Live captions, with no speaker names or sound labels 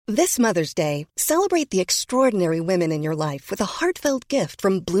This Mother's Day, celebrate the extraordinary women in your life with a heartfelt gift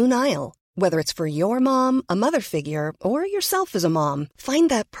from Blue Nile. Whether it's for your mom, a mother figure, or yourself as a mom, find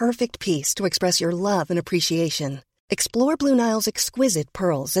that perfect piece to express your love and appreciation. Explore Blue Nile's exquisite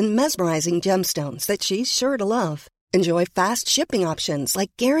pearls and mesmerizing gemstones that she's sure to love. Enjoy fast shipping options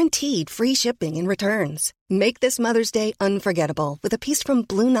like guaranteed free shipping and returns. Make this Mother's Day unforgettable with a piece from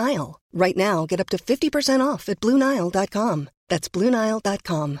Blue Nile. Right now, get up to 50% off at BlueNile.com. That's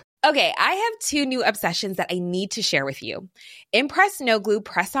BlueNile.com. Okay, I have two new obsessions that I need to share with you. Impress No Glue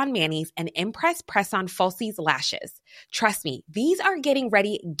Press-On Manis and Impress Press-On Falsies Lashes. Trust me, these are getting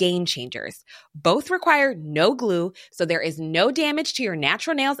ready game changers. Both require no glue, so there is no damage to your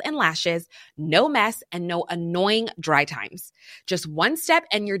natural nails and lashes, no mess, and no annoying dry times. Just one step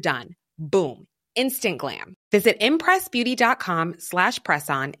and you're done. Boom. Instant glam. Visit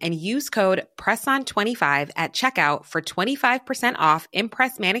impressbeauty.com/presson and use code PRESSON25 at checkout for 25% off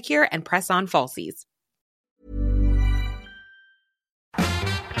Impress Manicure and Press-On Falsies.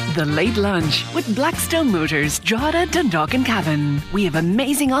 The Late Lunch with Blackstone Motors, Drogheda, Dundalk and Cavan. We have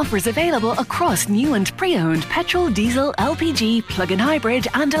amazing offers available across new and pre-owned petrol, diesel, LPG, plug-in hybrid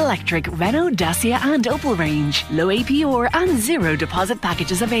and electric Renault, Dacia and Opel range. Low APR and zero deposit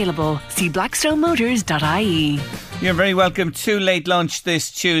packages available. See blackstonemotors.ie. You're very welcome to Late Lunch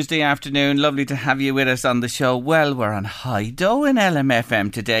this Tuesday afternoon. Lovely to have you with us on the show. Well, we're on high dough in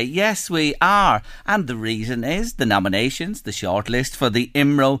LMFM today. Yes, we are. And the reason is the nominations, the shortlist for the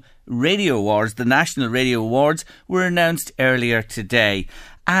IMRO Radio Awards, the National Radio Awards, were announced earlier today.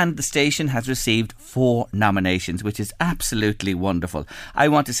 And the station has received 4 nominations, which is absolutely wonderful. I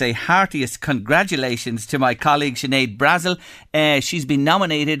want to say heartiest congratulations to my colleague Sinead Brazel. She's been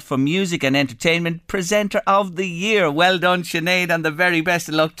nominated for Music and Entertainment Presenter of the Year. Well done, Sinead, and the very best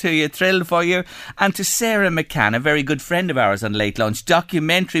of luck to you. Thrilled for you. And to Sarah McCann, a very good friend of ours on Late Lunch,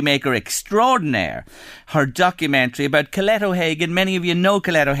 documentary maker extraordinaire. Her documentary about Colette O'Hagan. Many of you know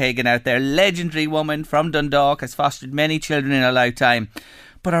Colette O'Hagan out there. Legendary woman from Dundalk, has fostered many children in her lifetime.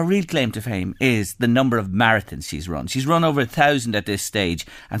 But her real claim to fame is the number of marathons she's run. She's run over 1,000 at this stage.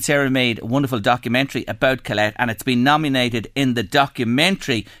 And Sarah made a wonderful documentary about Colette, and it's been nominated in the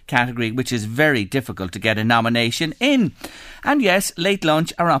documentary category, which is very difficult to get a nomination in. And yes, Late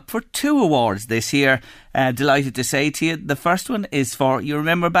Lunch are up for 2 awards this year. Delighted to say to you, the first one is for, you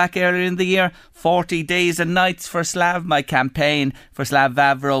remember back earlier in the year, 40 Days and Nights for Slav, my campaign for Slav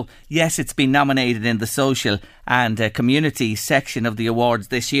Vavro. Yes, it's been nominated in the social and community section of the awards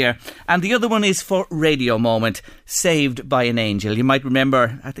this year. And the other one is for Radio Moment, Saved by an Angel. You might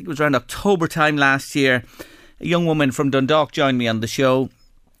remember, I think it was around October time last year, a young woman from Dundalk joined me on the show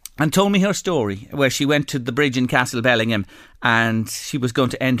and told me her story, where she went to the bridge in Castle Bellingham and she was going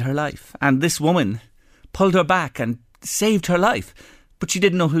to end her life. And this woman pulled her back and saved her life. But she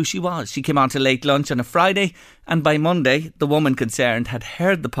didn't know who she was. She came on to Late Lunch on a Friday, and by Monday, the woman concerned had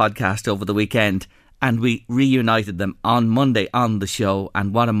heard the podcast over the weekend, and we reunited them on Monday on the show.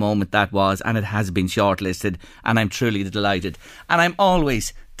 And what a moment that was. And it has been shortlisted, and I'm truly delighted. And I'm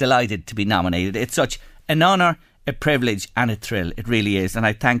always delighted to be nominated. It's such an honour, a privilege and a thrill. It really is. And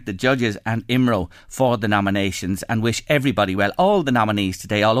I thank the judges and IMRO for the nominations and wish everybody well, all the nominees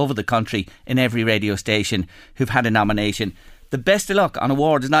today all over the country in every radio station who've had a nomination, the best of luck on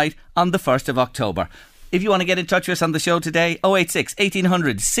awards night on the 1st of October. If you want to get in touch with us on the show today, 086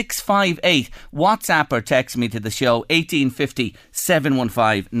 1800 658. WhatsApp or text me to the show, 1850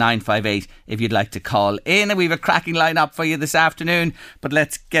 715 958 if you'd like to call in. And we have a cracking lineup for you this afternoon. But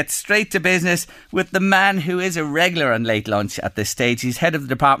let's get straight to business with the man who is a regular on Late Lunch at this stage. He's head of the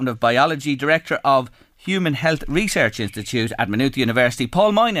Department of Biology, Director of Human Health Research Institute at Maynooth University.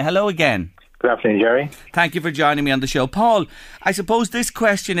 Paul Moyna, hello again. Good afternoon, Jerry. Thank you for joining me on the show. Paul, I suppose this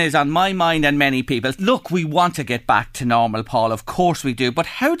question is on my mind and many people's. Look, we want to get back to normal, Paul, of course we do, but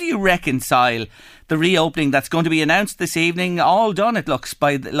how do you reconcile the reopening that's going to be announced this evening, all done it looks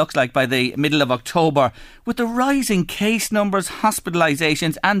like by the middle of October, with the rising case numbers,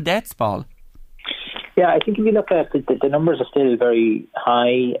 hospitalisations and deaths, Paul? Yeah, I think if you look at the numbers are still very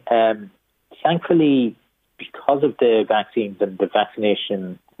high. Thankfully, because of the vaccines and the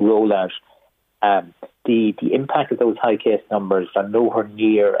vaccination rollout, the impact of those high case numbers are nowhere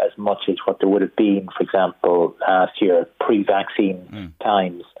near as much as what there would have been, for example, last year, pre-vaccine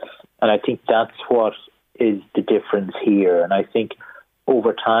times. And I think that's what is the difference here. And I think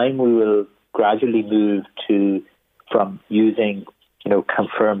over time we will gradually move from using,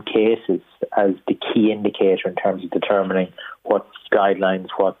 confirmed cases as the key indicator in terms of determining what guidelines,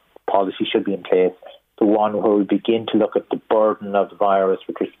 what policy should be in place, the one where we begin to look at the burden of the virus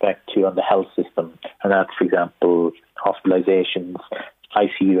with respect to on the health system. And that's, for example, hospitalisations,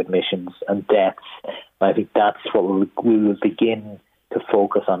 ICU admissions and deaths. And I think that's what we will begin to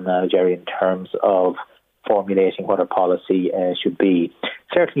focus on now, Jerry, in terms of formulating what our policy should be.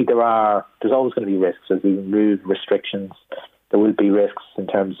 Certainly there's always going to be risks as we remove restrictions. There will be risks in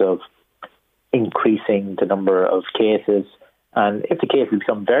terms of increasing the number of cases. And if the cases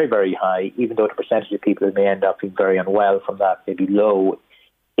become very, very high, even though the percentage of people who may end up being very unwell from that may be low,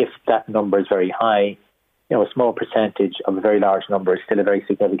 if that number is very high, a small percentage of a very large number is still a very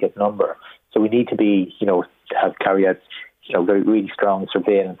significant number. So we need to be, carry out, very really strong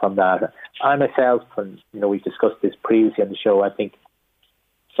surveillance on that. I myself, and we've discussed this previously on the show, I think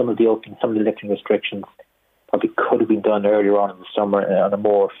some of the lifting restrictions probably could have been done earlier on in the summer on a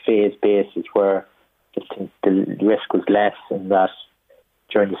more phased basis, where the risk was less, in that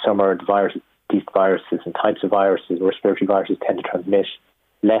during the summer these viruses and types of viruses, respiratory viruses, tend to transmit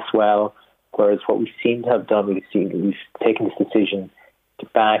less well. Whereas what we seem to have done, we've taken this decision to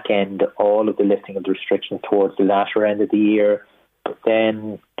back end all of the lifting of the restrictions towards the latter end of the year. But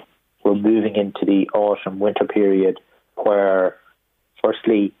then we're moving into the autumn-winter period where,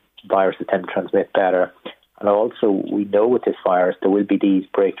 firstly, viruses tend to transmit better. And also, we know with this virus, there will be these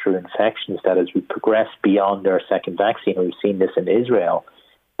breakthrough infections that as we progress beyond our second vaccine, and we've seen this in Israel,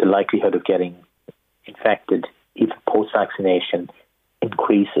 the likelihood of getting infected, even post-vaccination,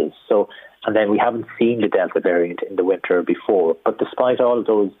 increases. And then we haven't seen the Delta variant in the winter before. But despite all of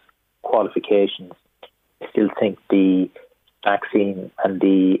those qualifications, I still think the vaccine and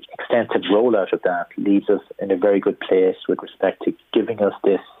the extensive rollout of that leaves us in a very good place with respect to giving us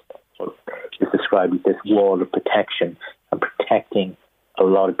this, what is described as this wall of protection, and protecting a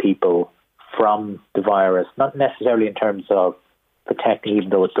lot of people from the virus, not necessarily in terms of protecting, even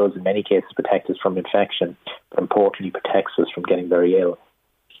though it does in many cases protect us from infection, but importantly protects us from getting very ill.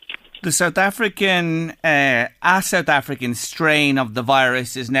 The South African strain of the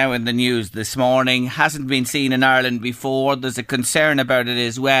virus is now in the news this morning. Hasn't been seen in Ireland before. There's a concern about it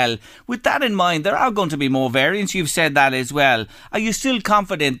as well. With that in mind, there are going to be more variants. You've said that as well. Are you still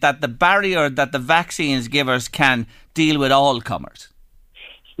confident that the barrier that the vaccines give us can deal with all comers?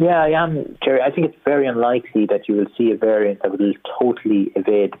 Yeah, I am, Jerry. I think it's very unlikely that you will see a variant that will totally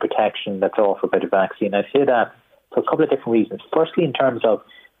evade the protection that's offered by the vaccine. I say that for a couple of different reasons. Firstly, in terms of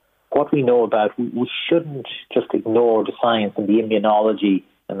what we know about, we shouldn't just ignore the science and the immunology,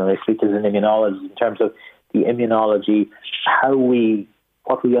 and I speak as an immunologist, in terms of the immunology,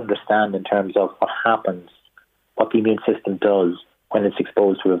 what we understand in terms of what happens, what the immune system does when it's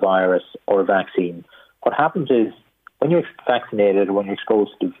exposed to a virus or a vaccine. What happens is, when you're vaccinated or when you're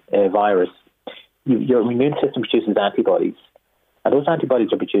exposed to a virus, your immune system produces antibodies. And those antibodies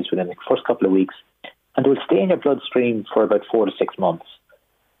are produced within the first couple of weeks, and they'll stay in your bloodstream for about 4 to 6 months.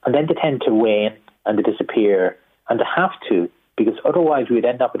 And then they tend to wane and they disappear. And they have to, because otherwise we'd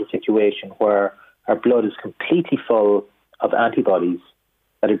end up in a situation where our blood is completely full of antibodies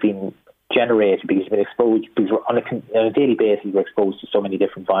that have been generated because we've been exposed, because we're on a daily basis we're exposed to so many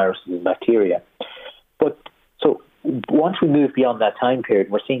different viruses and bacteria. But so once we move beyond that time period,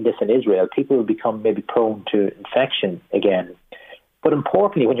 we're seeing this in Israel, people will become maybe prone to infection again. But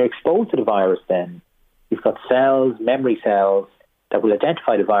importantly, when you're exposed to the virus, then you've got cells, memory cells, that will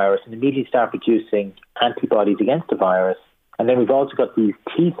identify the virus and immediately start producing antibodies against the virus. And then we've also got these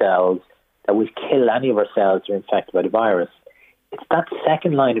T cells that will kill any of our cells that are infected by the virus. It's that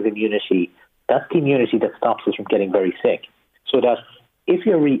second line of immunity, that's the immunity that stops us from getting very sick. So that if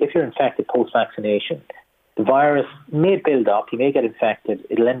you're infected post-vaccination, the virus may build up, you may get infected,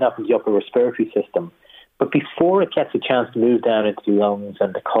 it'll end up in the upper respiratory system. But before it gets a chance to move down into the lungs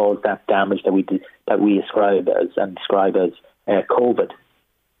and to cause that damage that we describe as COVID,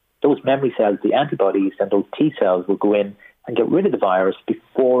 those memory cells, the antibodies and those T cells will go in and get rid of the virus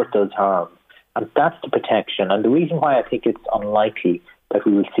before it does harm. And that's the protection. And the reason why I think it's unlikely that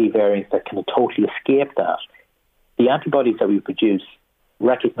we will see variants that can totally escape that, the antibodies that we produce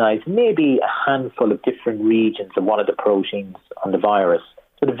recognize maybe a handful of different regions of one of the proteins on the virus.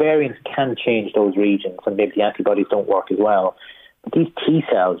 So the variants can change those regions and maybe the antibodies don't work as well. But these T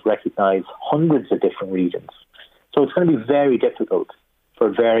cells recognize hundreds of different regions. So it's going to be very difficult for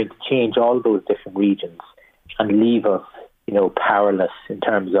a variant to change all of those different regions and leave us, powerless in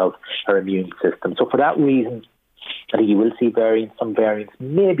terms of our immune system. So for that reason, I think you will see some variants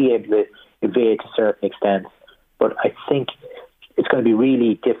may be able to evade to a certain extent, but I think it's going to be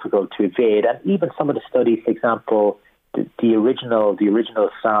really difficult to evade. And even some of the studies, for example, the original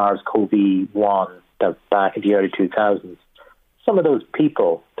SARS-CoV-1 that back in the early 2000s, some of those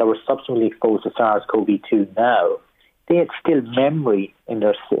people that were subsequently exposed to SARS-CoV-2 now, they had still memory in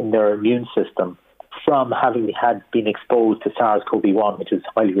their immune system from having been exposed to SARS-CoV-1, which is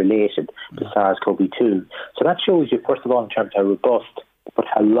highly related to SARS-CoV-2. So that shows you, first of all, in terms of how robust, but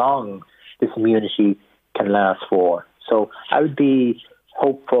how long this immunity can last for. So I would be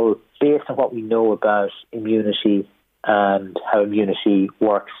hopeful, based on what we know about immunity and how immunity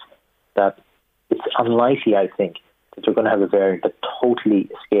works, that it's unlikely, I think, that you're going to have a variant that totally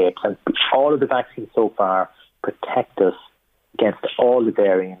escapes. And all of the vaccines so far protect us against all the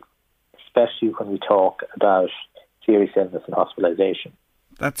variants, especially when we talk about serious illness and hospitalisation.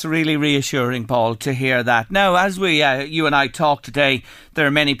 That's really reassuring, Paul, to hear that. Now, as you and I talk today, there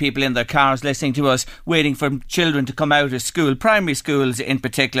are many people in their cars listening to us, waiting for children to come out of school, primary schools in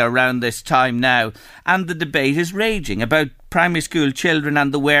particular, around this time now. And the debate is raging about primary school children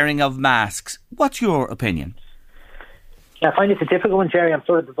and the wearing of masks. What's your opinion? Yeah, I find it's a difficult one, Jerry. I'm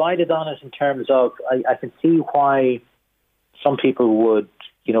sort of divided on it in terms of, I can see why some people would,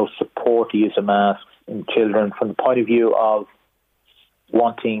 support the use of masks in children from the point of view of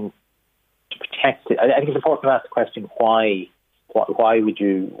wanting to protect it. I think it's important to ask the question, why would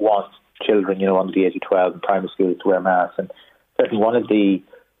you want children, under the age of 12 in primary schools to wear masks? And certainly one of the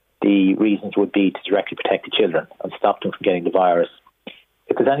reasons would be to directly protect the children and stop them from getting the virus.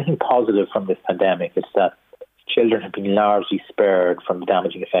 If there's anything positive from this pandemic, it's that children have been largely spared from the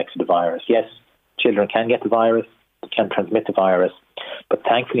damaging effects of the virus. Yes, children can get the virus, they can transmit the virus, but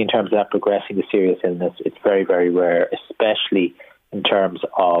thankfully in terms of that progressing to serious illness, it's very, very rare, especially in terms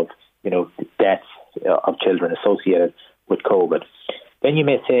of, the deaths of children associated with COVID. Then you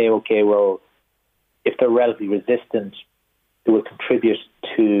may say, okay, well, if they're relatively resistant, it will contribute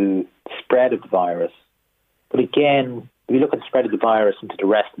to the spread of the virus. But again, if you look at the spread of the virus into the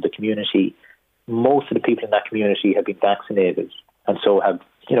rest of the community, most of the people in that community have been vaccinated and so have,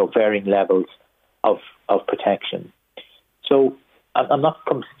 varying levels of protection. So I'm not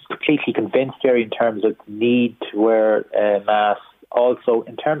completely convinced, Jerry, in terms of the need to wear masks. Also,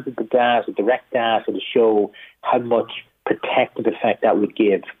 in terms of the data, direct data to show how much protective effect that would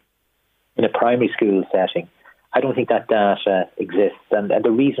give in a primary school setting, I don't think that data exists. And the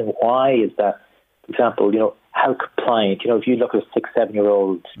reason why is that, for example, how compliant, if you look at a 6,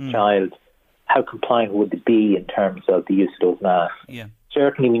 7-year-old child, how compliant would they be in terms of the use of those masks? Yeah.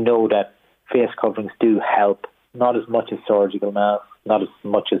 Certainly we know that face coverings do help, not as much as surgical masks, not as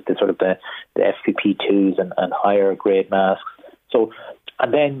much as the FFP2s and higher grade masks. So,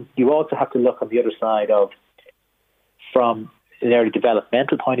 and then you also have to look on the other side of, from an early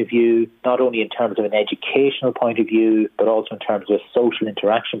developmental point of view, not only in terms of an educational point of view, but also in terms of a social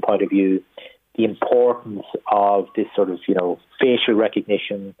interaction point of view, the importance of this facial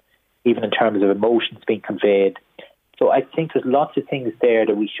recognition, even in terms of emotions being conveyed. So I think there's lots of things there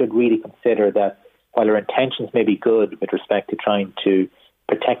that we should really consider, that while our intentions may be good with respect to trying to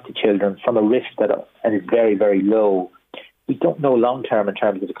protect the children from a risk that is very, very low, we don't know long term in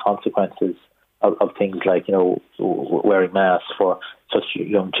terms of the consequences of things like, wearing masks for such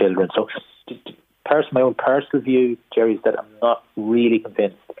young children. So my own personal view, Jerry, is that I'm not really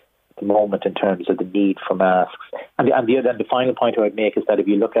convinced at the moment in terms of the need for masks. And the final point I would make is that if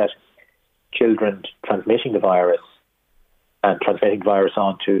you look at children transmitting the virus and transmitting the virus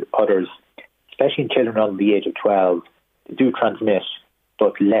onto others, especially in children under the age of 12, they do transmit,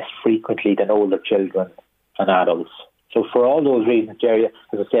 but less frequently than older children and adults. So for all those reasons, Jerry, as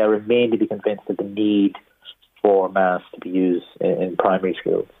I say, I remain to be convinced that the need for masks to be used in primary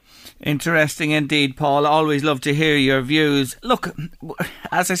schools. Interesting indeed, Paul. Always love to hear your views. Look,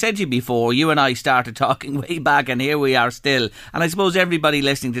 as I said to you before, you and I started talking way back and here we are still. And I suppose everybody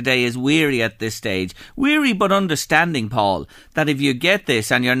listening today is weary at this stage. Weary but understanding, Paul, that if you get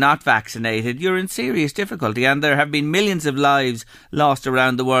this and you're not vaccinated, you're in serious difficulty. And there have been millions of lives lost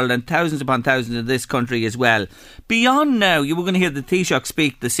around the world and thousands upon thousands in this country as well. Beyond now, you were going to hear the Taoiseach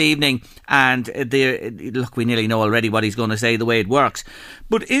speak this evening, and look, we nearly know already what he's going to say, the way it works.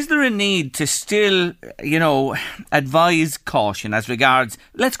 But is there a need to still, advise caution as regards,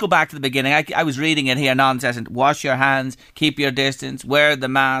 let's go back to the beginning. I was reading it here, non-incessant, wash your hands, keep your distance, wear the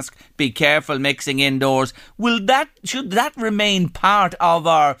mask, be careful mixing indoors. Should that remain part of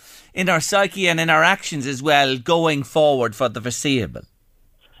our psyche and in our actions as well going forward for the foreseeable?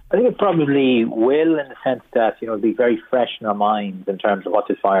 I think it probably will, in the sense that, it'll be very fresh in our minds in terms of what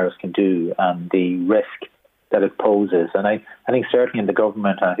this virus can do and the risk that it poses. And I think certainly in the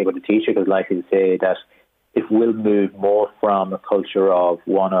government, and I think what the Taoiseach is likely to say, that it will move more from a culture of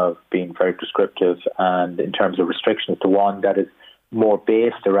one of being very prescriptive and in terms of restrictions to one that is more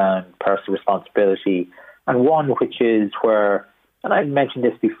based around personal responsibility, and one which is where, and I've mentioned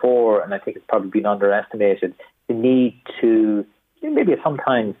this before and I think it's probably been underestimated, the need to maybe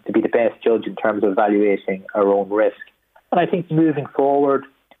sometimes to be the best judge in terms of evaluating our own risk. And I think moving forward,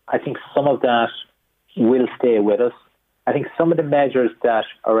 I think some of that will stay with us. I think some of the measures that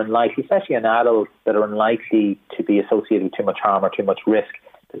are unlikely, especially in adults, that are unlikely to be associated with too much harm or too much risk,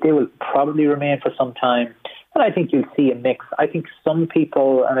 that they will probably remain for some time. And I think you'll see a mix. I think some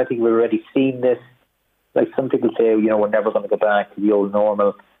people, and I think we've already seen this, like some people say, we're never going to go back to the old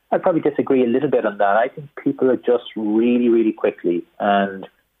normal. I'd probably disagree a little bit on that. I think people adjust really, really quickly and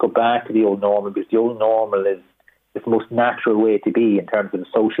go back to the old normal, because the old normal is the most natural way to be in terms of the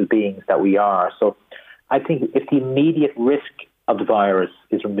social beings that we are. So I think if the immediate risk of the virus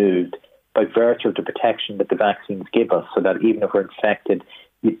is removed by virtue of the protection that the vaccines give us, so that even if we're infected,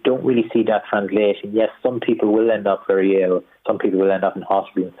 you don't really see that translation. Yes, some people will end up very ill, some people will end up in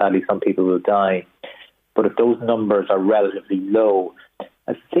hospital, and sadly some people will die. But if those numbers are relatively low,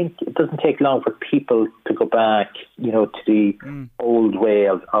 I think it doesn't take long for people to go back, to the old way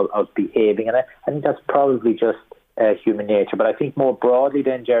of behaving. And I think that's probably just human nature. But I think more broadly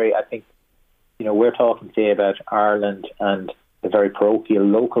then, Jerry, I think, we're talking today about Ireland and a very parochial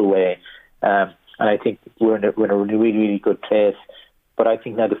local way. And I think we're in a really, really good place. But I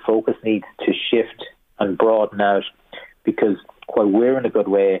think now the focus needs to shift and broaden out, because while we're in a good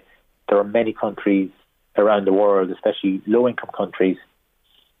way, there are many countries around the world, especially low-income countries,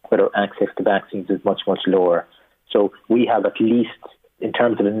 where our access to vaccines is much, much lower. So we have at least, in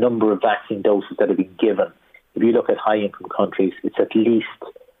terms of the number of vaccine doses that have been given, if you look at high-income countries, it's at least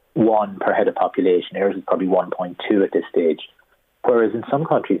 1 per head of population. Ours is probably 1.2 at this stage. Whereas in some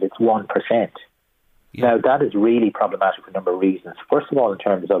countries, it's 1%. Yeah. Now, that is really problematic for a number of reasons. First of all, in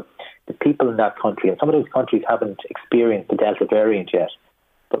terms of the people in that country, and some of those countries haven't experienced the Delta variant yet,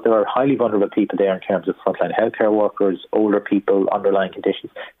 but there are highly vulnerable people there in terms of frontline healthcare workers, older people, underlying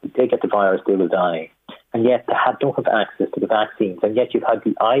conditions. If they get the virus, they will die. And yet they don't have access to the vaccines. And yet you've had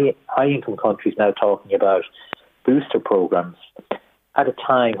the high-income countries now talking about booster programs at a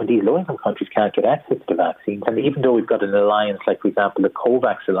time when these low-income countries can't get access to the vaccines. And even though we've got an alliance, like, for example, the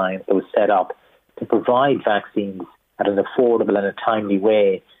COVAX alliance that was set up to provide vaccines at an affordable and a timely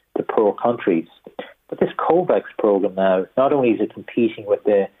way to poor countries. But this COVAX program now, not only is it competing with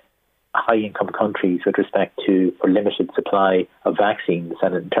the high-income countries with respect to for limited supply of vaccines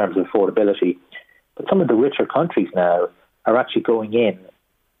and in terms of affordability, but some of the richer countries now are actually going in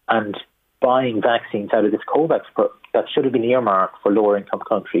and buying vaccines out of this COVAX that should have been earmarked for lower-income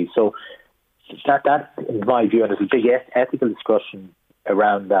countries. So that, in my view, and there's a big ethical discussion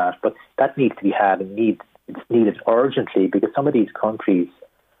around that, but that needs to be had and it's needed urgently, because some of these countries,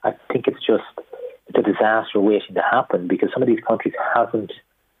 I think it's a disaster waiting to happen, because some of these countries haven't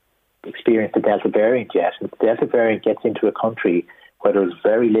experienced the Delta variant yet. And if the Delta variant gets into a country where there's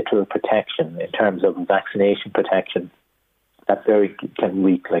very little protection in terms of vaccination protection, that can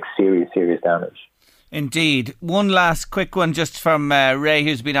wreak like serious damage. Indeed. One last quick one just from Ray,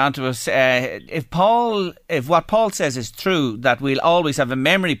 who's been on to us. If what Paul says is true, that we'll always have a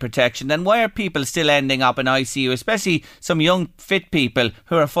memory protection, then why are people still ending up in ICU, especially some young fit people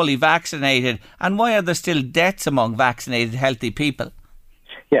who are fully vaccinated, and why are there still deaths among vaccinated healthy people?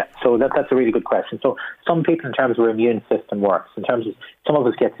 Yeah, so that's a really good question. So some people, in terms of our immune system works, in terms of some of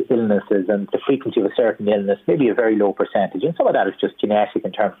us get illnesses and the frequency of a certain illness, maybe a very low percentage, and some of that is just genetic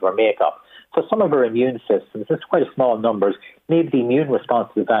in terms of our makeup. So some of our immune systems, it's quite a small numbers, maybe the immune response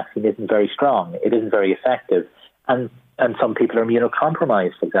to the vaccine isn't very strong, it isn't very effective, and some people are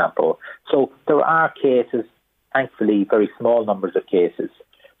immunocompromised, for example. So there are cases, thankfully very small numbers of cases.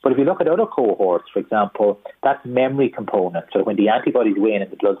 But if you look at other cohorts, for example, that memory component, so when the antibodies wane in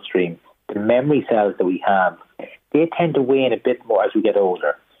the bloodstream, the memory cells that we have, they tend to wane a bit more as we get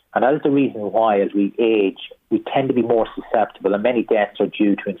older. And that is the reason why, as we age, we tend to be more susceptible, and many deaths are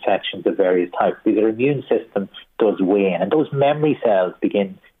due to infections of various types, because our immune system does wane, and those memory cells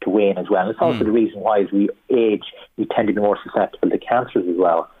begin to wane as well. And it's also the reason why, as we age, we tend to be more susceptible to cancers as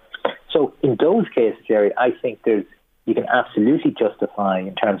well. So in those cases, Jerry, I think you can absolutely justify,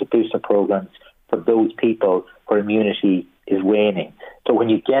 in terms of booster programs, for those people where immunity is waning. So when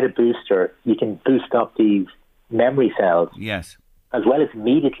you get a booster, you can boost up these memory cells. Yes. As well as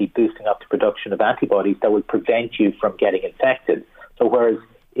immediately boosting up the production of antibodies that will prevent you from getting infected. So whereas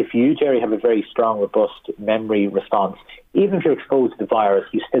if you, Jerry, have a very strong, robust memory response, even if you're exposed to the virus,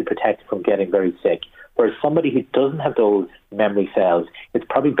 you're still protected from getting very sick. Whereas somebody who doesn't have those memory cells, it's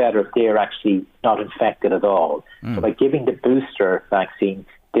probably better if they're actually not infected at all. So by giving the booster vaccine,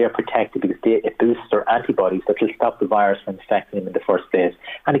 they're protected because it boosts their antibodies that will stop the virus from infecting them in the first place.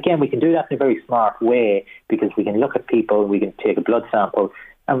 And again, we can do that in a very smart way, because we can look at people, we can take a blood sample,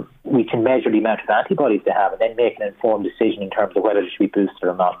 and we can measure the amount of antibodies they have and then make an informed decision in terms of whether they should be boosted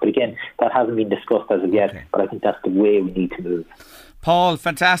or not. But again, that hasn't been discussed as of yet, but I think that's the way we need to move. Paul,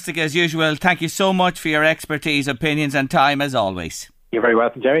 fantastic as usual. Thank you so much for your expertise, opinions and time as always. You're very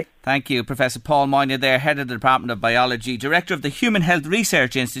welcome, Jerry. Thank you. Professor Paul Moynagh there, Head of the Department of Biology, Director of the Human Health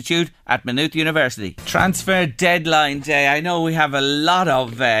Research Institute at Maynooth University. Transfer deadline day. I know we have a lot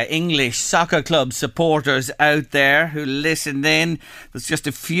of English soccer club supporters out there who listen in. There's just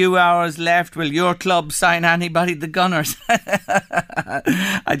a few hours left. Will your club sign anybody? The Gunners.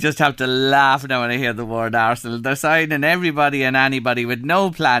 I just have to laugh now when I hear the word Arsenal. They're signing everybody and anybody with no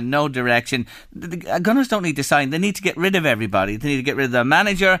plan, no direction. The Gunners don't need to sign. They need to get rid of everybody. They need to get rid of the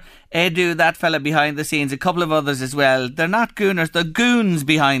manager, Edu, that fella behind the scenes, a couple of others as well. They're not gooners, they're goons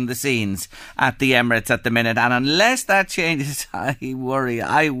behind the scenes at the Emirates at the minute. And unless that changes, I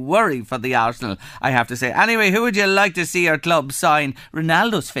worry for the Arsenal, I have to say. Anyway, who would you like to see your club sign?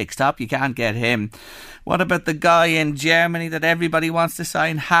 Ronaldo's fixed up, you can't get him. What about the guy in Germany that everybody wants to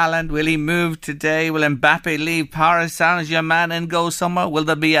sign? Haaland, will he move today? Will Mbappe leave Paris Saint-Germain and go somewhere? Will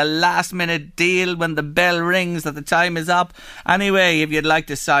there be a last minute deal when the bell rings that the time is up? Anyway, if you'd like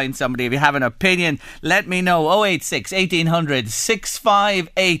to sign somebody, if you have an opinion, let me know. 086 1800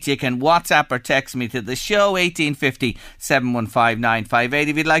 658. You can WhatsApp or text me to the show, 1850 715 958.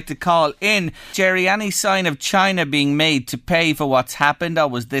 If you'd like to call in. Jerry, any sign of China being made to pay for what's happened, or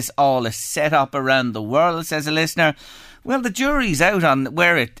was this all a set-up around the world, says a listener? Well, the jury's out on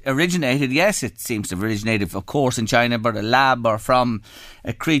where it originated. Yes, it seems to have originated, of course, in China, but a lab or from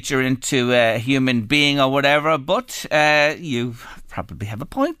a creature into a human being or whatever. But you probably have a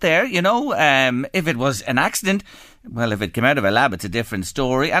point there, you know. If it was an accident, well, if it came out of a lab, it's a different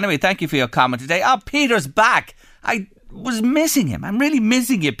story. Anyway, thank you for your comment today. Oh, Peter's back. I was missing him. I'm really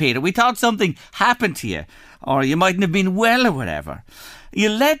missing you, Peter. We thought something happened to you, or you mightn't have been well or whatever. You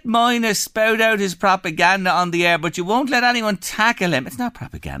let Moynagh spout out his propaganda on the air, but you won't let anyone tackle him. It's not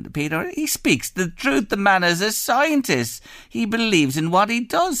propaganda, Peter. He speaks the truth. The man is a scientist. He believes in what he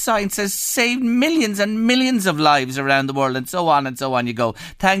does. Science has saved millions and millions of lives around the world, and so on and so on you go.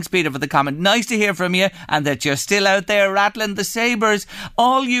 Thanks, Peter, for the comment. Nice to hear from you, and that you're still out there rattling the sabres.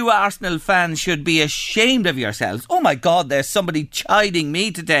 All you Arsenal fans should be ashamed of yourselves. Oh my God, there's somebody chiding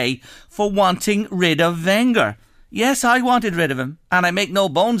me today for wanting rid of Wenger. Yes, I wanted rid of him, and I make no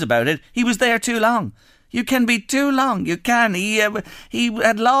bones about it. He was there too long. You can be too long. You can. He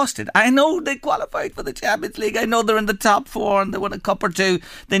had lost it. I know they qualified for the Champions League. I know they're in the top four and they won a cup or two.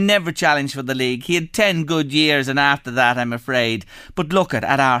 They never challenged for the league. He had 10 good years, and after that, I'm afraid. But look at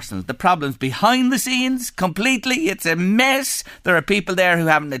Arsenal. The problem's behind the scenes completely. It's a mess. There are people there who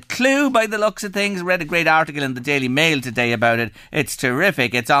haven't a clue by the looks of things. I read a great article in the Daily Mail today about it. It's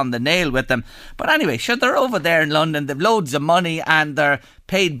terrific. It's on the nail with them. But anyway, sure, they're over there in London. They've loads of money and they're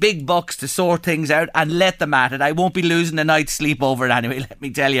paid big bucks to sort things out, and let them at it. I won't be losing a night's sleep over it anyway, let me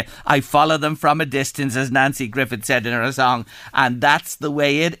tell you. I follow them from a distance, as Nancy Griffith said in her song, and that's the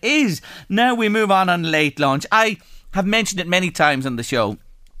way it is. Now we move on Late Lunch. I have mentioned it many times on the show,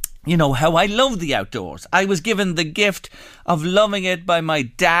 you know, how I love the outdoors. I was given the gift of loving it by my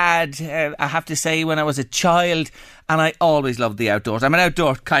dad, I have to say, when I was a child, and I always loved the outdoors. I'm an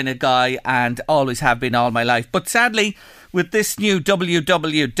outdoor kind of guy and always have been all my life. But sadly, with this new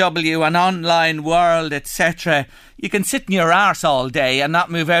WWW, an online world, etc., you can sit in your arse all day and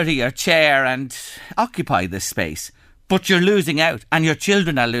not move out of your chair and occupy this space. But you're losing out, and your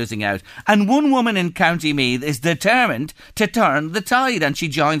children are losing out. And one woman in County Meath is determined to turn the tide, and she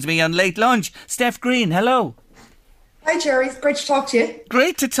joins me on Late Lunch. Steph Green, hello. Hi, Jerry. It's great to talk to you.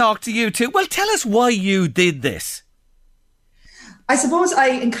 Great to talk to you too. Well, tell us why you did this. I suppose I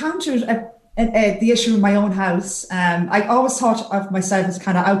encountered the issue in my own house. I always thought of myself as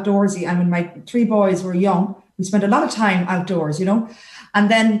kind of outdoorsy, and when my 3 boys were young, we spent a lot of time outdoors, you know. And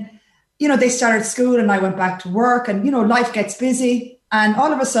then, you know, they started school and I went back to work, and, you know, life gets busy. And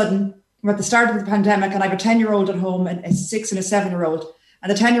all of a sudden, we're at the start of the pandemic, and I have a 10-year-old at home and a 6 and a 7-year-old. And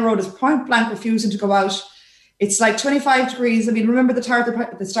the 10-year-old is point blank refusing to go out. It's like 25 degrees. I mean, remember the start of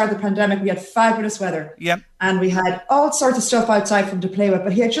the pandemic, we had fabulous weather. Yep. And we had all sorts of stuff outside for him to play with.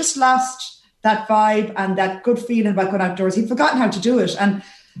 But he had just lost that vibe and that good feeling about going outdoors. He'd forgotten how to do it. And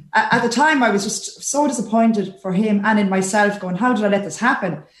at the time, I was just so disappointed for him and in myself, going, how did I let this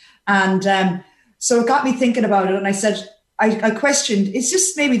happen? And so it got me thinking about it. And I said, I questioned, is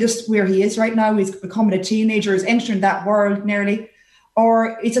this maybe just where he is right now? He's becoming a teenager, is entering that world nearly.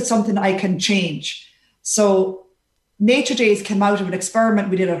 Or is it something I can change? So Nature Days came out of an experiment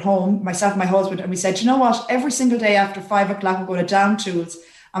we did at home, myself and my husband, and we said, you know what, every single day after 5 o'clock, we're going to down tools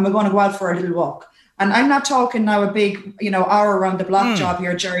and we're going to go out for a little walk. And I'm not talking now a big, hour around the block job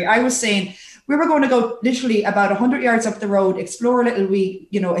here, Jerry. I was saying we were going to go literally about 100 yards up the road, explore a little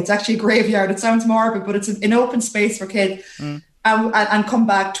it's actually a graveyard. It sounds morbid, but it's an open space for kids. And come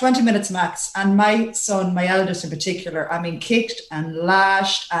back 20 minutes max. And my son, my eldest in particular, kicked and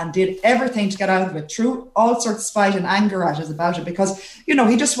lashed and did everything to get out of it, through all sorts of spite and anger at us about it, because,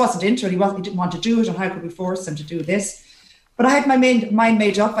 he just wasn't into it. He didn't want to do it. And how could we force him to do this? But I had my mind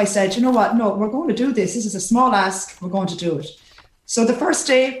made up. I said, you know what? No, we're going to do this. This is a small ask. We're going to do it. So the first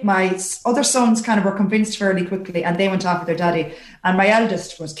day, my other sons kind of were convinced fairly quickly, and they went off with their daddy. And my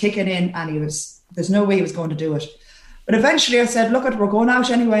eldest was kicking in, and there's no way he was going to do it. But eventually I said, look, we're going out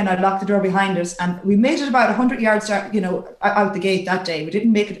anyway, and I locked the door behind us. And we made it about 100 yards, out the gate that day. We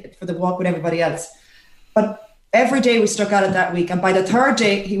didn't make it for the walk with everybody else. But every day we stuck at it that week. And by the third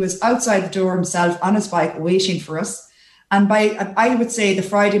day, he was outside the door himself on his bike waiting for us. And I would say the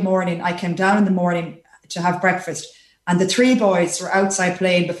Friday morning, I came down in the morning to have breakfast. And the three boys were outside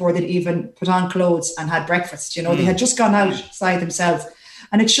playing before they'd even put on clothes and had breakfast. They had just gone outside themselves.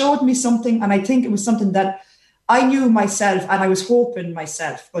 And it showed me something. And I think it was something that I knew myself, and I was hoping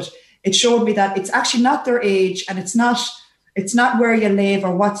myself, but it showed me that it's actually not their age, and it's not where you live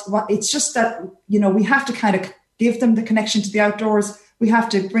or what. It's just that, we have to kind of give them the connection to the outdoors. We have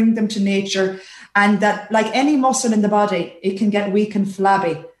to bring them to nature, and that, like any muscle in the body, it can get weak and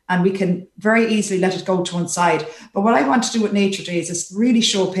flabby, and we can very easily let it go to one side. But what I want to do with Nature Days is really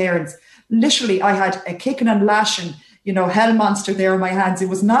show parents. Literally, I had a kicking and lashing, hell monster there in my hands. It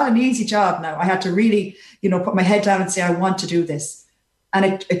was not an easy job now. I had to really, put my head down and say, I want to do this. And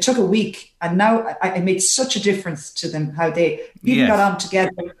it took a week. And now I made such a difference to them, how they even got on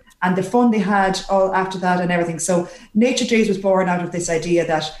together and the fun they had all after that and everything. So Nature Days was born out of this idea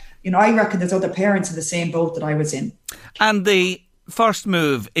that, I reckon there's other parents in the same boat that I was in. And the first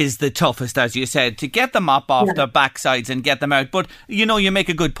move is the toughest, as you said, to get them up off their backsides and get them out. But, you make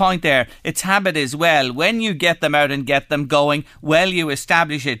a good point there. It's habit as well. When you get them out and get them going, you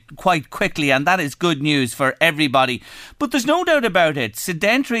establish it quite quickly, and that is good news for everybody. But there's no doubt about it.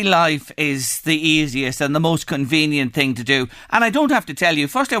 Sedentary life is the easiest and the most convenient thing to do. And I don't have to tell you,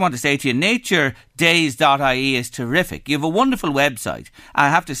 first I want to say to you, naturedays.ie is terrific. You have a wonderful website. I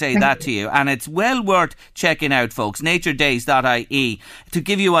have to say that to you. And it's well worth checking out, folks. naturedays.ie. to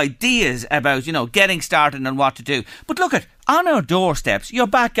give you ideas about, getting started and what to do. But look on our doorsteps, your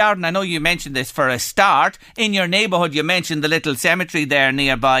back garden, I know you mentioned this for a start. In your neighbourhood, you mentioned the little cemetery there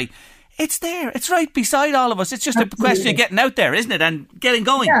nearby. It's there. It's right beside all of us. It's just a question of getting out there, isn't it? And getting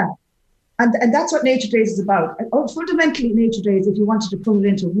going. Yeah. And that's what Nature Days is about. Fundamentally, Nature Days, if you wanted to put it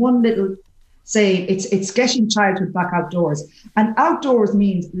into one little saying, it's getting childhood back outdoors. And outdoors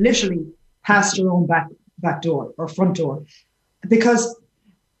means literally past your own back door or front door. Because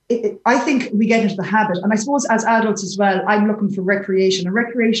I think we get into the habit, and I suppose as adults as well, I'm looking for recreation. And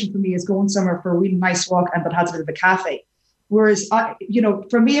recreation for me is going somewhere for a really nice walk and that has a bit of a cafe. Whereas,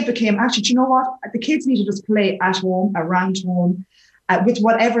 for me, it became, actually, do you know what? The kids need to just play at home, around home, with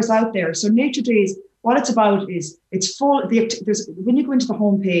whatever's out there. So Nature Days, what it's about is it's full. When you go into the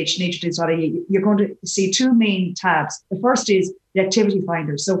homepage, naturedays.ie, you're going to see two main tabs. The first is the activity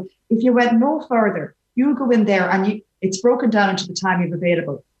finder. So if you went no further, you go in there and it's broken down into the time you've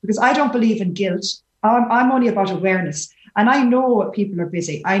available, because I don't believe in guilt. I'm only about awareness. And I know people are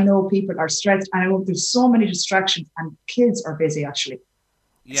busy. I know people are stressed. And I know there's so many distractions, and kids are busy, actually.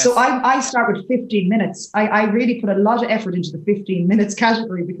 Yes. So I start with 15 minutes. I really put a lot of effort into the 15 minutes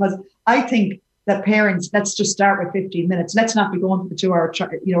category, because I think that parents, let's just start with 15 minutes. Let's not be going for the 2-hour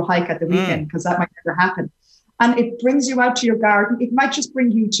hike at the weekend, because that might never happen. And it brings you out to your garden. It might just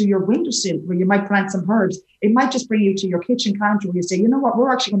bring you to your windowsill where you might plant some herbs. It might just bring you to your kitchen counter where you say, you know what,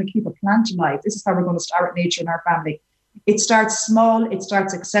 we're actually going to keep a plant alive. This is how we're going to start with nature in our family. It starts small, it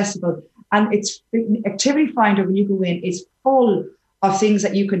starts accessible. And it's the activity finder, when you go in, is full of things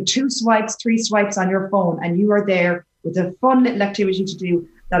that you can 2 swipes, 3 swipes on your phone, and you are there with a fun little activity to do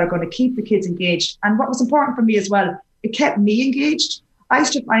that are going to keep the kids engaged. And what was important for me as well, it kept me engaged. I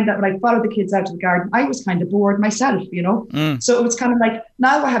used to find that when I followed the kids out to the garden, I was kind of bored myself, So it was kind of like,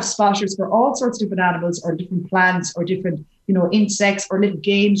 now I have spotters for all sorts of different animals or different plants or different, insects or little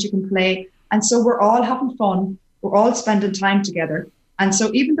games you can play. And so we're all having fun. We're all spending time together. And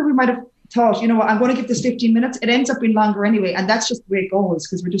so even though we might have thought, I'm going to give this 15 minutes, it ends up being longer anyway. And that's just the way it goes,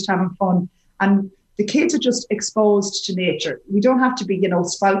 because we're just having fun. And the kids are just exposed to nature. We don't have to be,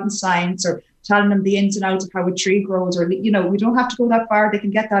 spouting science or telling them the ins and outs of how a tree grows, or, we don't have to go that far. They can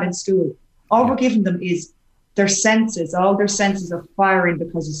get that in school. All we're giving them is their senses. All their senses are firing,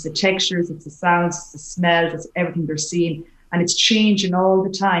 because it's the textures, it's the sounds, it's the smells, it's everything they're seeing. and it's changing all the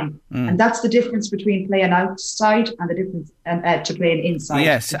time. And that's the difference between playing outside and the difference to playing inside.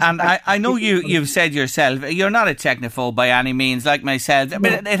 Yes, and I know you've said yourself, you're not a technophobe by any means, like myself.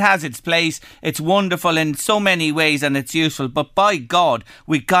 But it has its place. It's wonderful in so many ways and it's useful. But by God,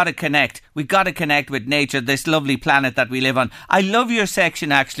 we got to connect. We got to connect with nature, this lovely planet that we live on. I love your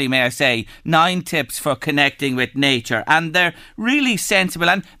section, actually, may I say, 9 tips for connecting with nature. And they're really sensible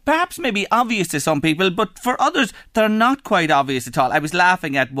and perhaps maybe obvious to some people, but for others, they're not quite obvious at all. I was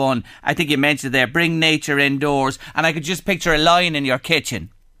laughing at one, I think you mentioned there, bring nature indoors, and I could just picture a lion in your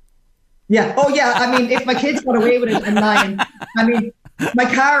kitchen. Yeah. Oh, yeah. I mean, if my kids got away with it and lying, I mean,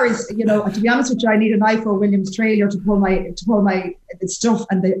 my car is, to be honest with you, I need an iPhone Williams trailer to pull my stuff.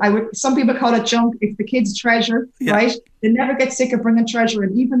 And some people call it junk. It's the kids' treasure, right? They never get sick of bringing treasure.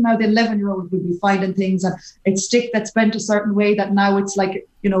 And even now the 11-year-old will be finding things and it's stick that's bent a certain way that now it's like,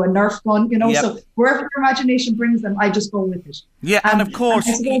 a Nerf gun, So wherever your imagination brings them, I just go with it. Yeah, and of course,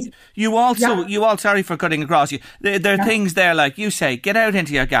 you all, sorry for cutting across you, there are things there, like you say, get out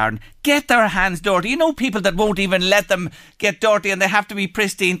into your garden, get their hands dirty. You know people that won't even let them get dirty and they have to be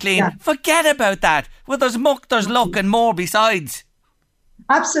pristine clean. Yeah. Forget about that. Well, there's muck, there's luck and more besides.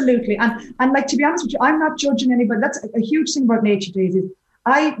 Absolutely. And like, to be honest with you, I'm not judging anybody. That's a huge thing about Nature Days is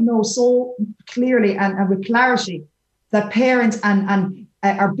I know so clearly and with clarity that parents and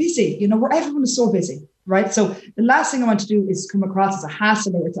are busy, where everyone is so busy, right? So the last thing I want to do is come across as a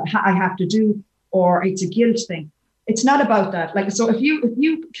hassle or I have to do, or it's a guilt thing. It's not about that. Like, so if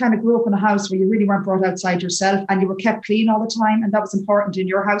you kind of grew up in a house where you really weren't brought outside yourself and you were kept clean all the time, and that was important in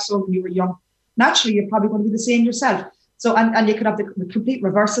your household when you were young, naturally you're probably going to be the same yourself. So, and you could have the complete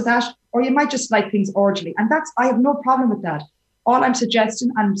reverse of that, or you might just like things orderly. And I have no problem with that. All I'm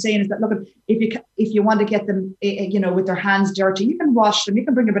suggesting and saying is that, look, if you want to get them, with their hands dirty, you can wash them. You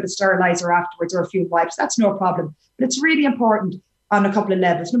can bring a bit of sterilizer afterwards or a few wipes. That's no problem. But it's really important on a couple of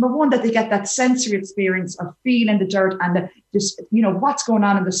levels. Number one, that they get that sensory experience of feeling the dirt and what's going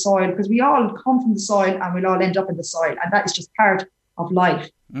on in the soil, because we all come from the soil and we'll all end up in the soil. And that is just part of life.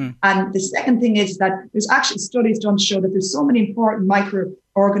 And the second thing is that there's actually studies done to show that there's so many important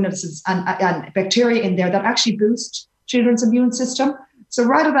microorganisms and bacteria in there that actually boost children's immune system. So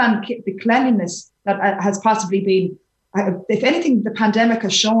rather than the cleanliness that has possibly been, if anything, the pandemic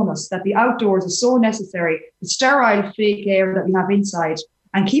has shown us that the outdoors is so necessary. The sterile fake air that we have inside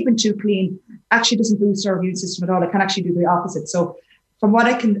and keeping too clean actually doesn't boost our immune system at all. It can actually do the opposite. So from what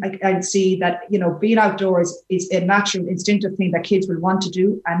I can see that, being outdoors is a natural, instinctive thing that kids will want to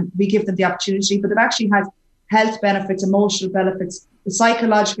do, and we give them the opportunity, but it actually has health benefits, emotional benefits, the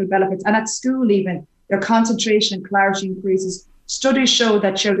psychological benefits, and at school even, their concentration and clarity increases. Studies show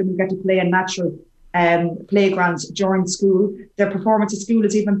that children who get to play in natural playgrounds during school, their performance at school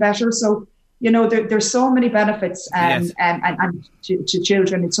is even better. So, there's so many benefits and to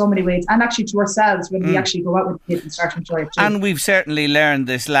children in so many ways, and actually to ourselves when we actually go out with kids and start to enjoy it too. And we've certainly learned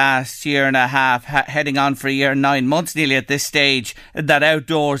this last year and a half, heading on for a year and 9 months nearly at this stage, that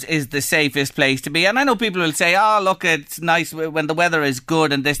outdoors is the safest place to be. And I know people will say, oh, look, it's nice when the weather is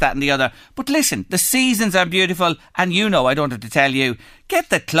good and this, that and the other. But listen, the seasons are beautiful, and I don't have to tell you, get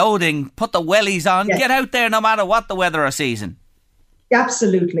the clothing, put the wellies on, get out there no matter what the weather or season.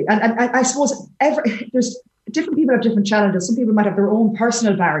 Absolutely. And I suppose there's different people have different challenges. Some people might have their own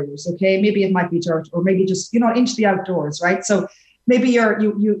personal barriers. Okay. Maybe it might be dirt, or maybe just, into the outdoors, right? So maybe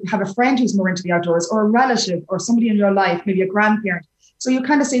you have a friend who's more into the outdoors, or a relative or somebody in your life, maybe a grandparent. So you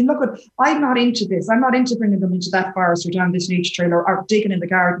kind of say, look, I'm not into this. I'm not into bringing them into that forest or down this nature trail or digging in the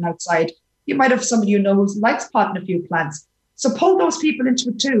garden outside. You might have somebody who likes potting a few plants. So pull those people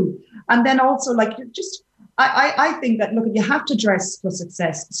into it too. And then also I think that, look, you have to dress for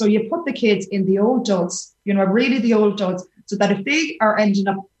success. So you put the kids in the old duds, really the old duds, so that if they are ending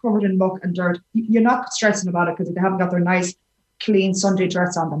up covered in muck and dirt, you're not stressing about it because they haven't got their nice, clean Sunday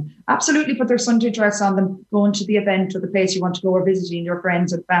dress on them. Absolutely put their Sunday dress on them, going to the event or the place you want to go, or visiting your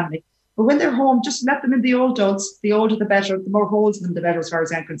friends and family. But when they're home, just let them in the old duds. The older the better. The more holes in them, the better, as far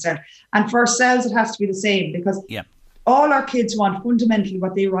as I'm concerned. And for ourselves, it has to be the same, because all our kids want, fundamentally,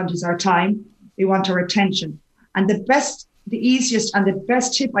 what they want is our time. They want our attention. And the easiest and the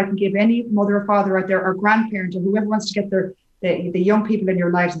best tip I can give any mother or father out there, or grandparent, or whoever wants to get the young people in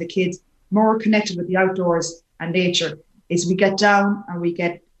your lives and the kids more connected with the outdoors and nature, is we get down and we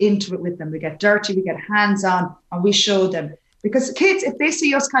get into it with them. We get dirty, we get hands on, and we show them. Because kids, if they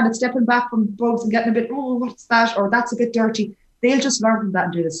see us kind of stepping back from boats and getting a bit, oh, what's that? Or that's a bit dirty, they'll just learn from that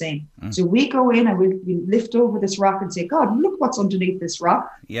and do the same. So we go in and we lift over this rock and say, God, look what's underneath this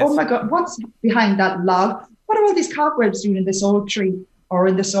rock. Yes. Oh my God, what's behind that log? What are all these cobwebs doing in this old tree, or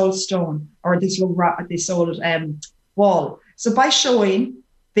in this old stone, or this old rock, this old wall. So by showing,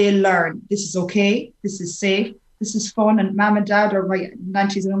 they'll learn this is okay, this is safe, this is fun, and mum and dad or my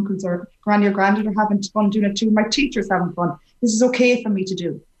aunties and uncles or granny or granddad are having fun doing it too. My teacher's having fun. This is okay for me to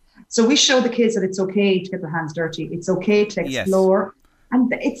do. So we show the kids that it's okay to get their hands dirty. It's okay to explore. Yes.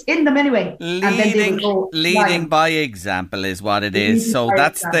 And it's in them anyway. Leading by example is what it is. So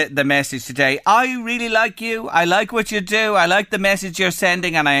that's the message today. I really like you. I like what you do. I like the message you're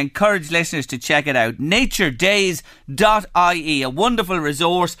sending, and I encourage listeners to check it out. naturedays.ie, a wonderful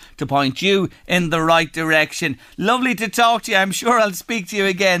resource to point you in the right direction. Lovely to talk to you. I'm sure I'll speak to you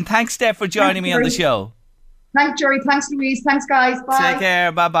again. Thanks, Steph, for joining me on the show. Thanks, Jerry. Thanks, Louise. Thanks, guys. Bye. Take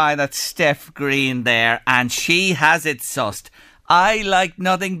care. Bye-bye. That's Steph Green there, and she has it sussed. I like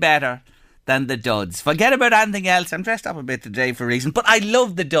nothing better than the duds. Forget about anything else. I'm dressed up a bit today for a reason, but I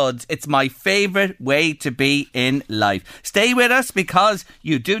love the duds. It's my favourite way to be in life. Stay with us, because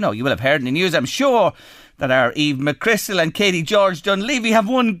you do know, you will have heard in the news, I'm sure, that our Eve McChrystal and Katie George Dunleavy have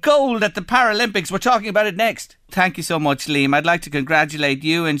won gold at the Paralympics. We're talking about it next. Thank you so much, Liam. I'd like to congratulate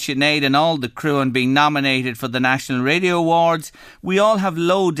you and Sinead and all the crew on being nominated for the National Radio Awards. We all have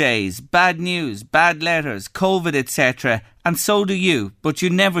low days, bad news, bad letters, COVID, etc. And so do you, but you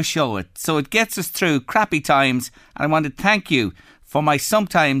never show it. So it gets us through crappy times. And I want to thank you for my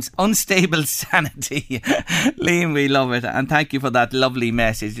sometimes unstable sanity. Liam, we love it. And thank you for that lovely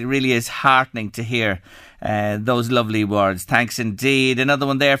message. It really is heartening to hear those lovely words. Thanks indeed. Another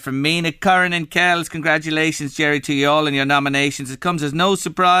one there from Mina Curran and Kells. Congratulations, Jerry, to you all on your nominations. It comes as no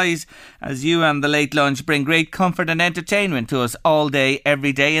surprise, as you and the Late Lunch bring great comfort and entertainment to us all day,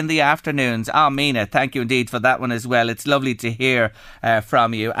 every day in the afternoons. Mina, thank you indeed for that one as well. It's lovely to hear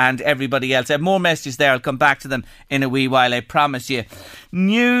from you and everybody else. I have more messages there. I'll come back to them in a wee while, I promise you.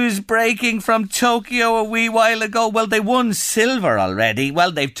 News breaking from Tokyo a wee while ago. Well, they won silver already.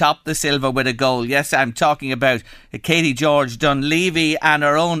 Well, they've topped the silver with a gold. Yes, I'm talking about Katie George Dunleavy and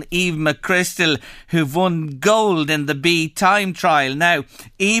our own Eve McChrystal, who've won gold in the B time trial. Now,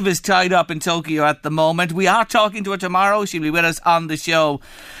 Eve is tied up in Tokyo at the moment. We are talking to her tomorrow. She'll be with us on the show.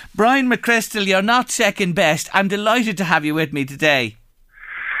 Brian McChrystal, you're not second best. I'm delighted to have you with me today.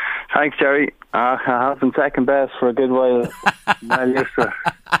 Thanks, Jerry. I have been second best for a good while.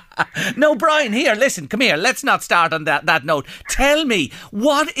 No, Brian, here, listen, come here. Let's not start on that note. Tell me,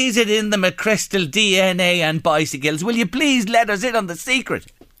 what is it in the McChrystal DNA and bicycles? Will you please let us in on the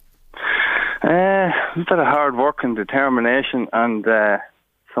secret? A bit of hard work and determination and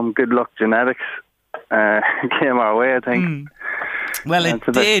some good luck genetics came our way, I think. Well, it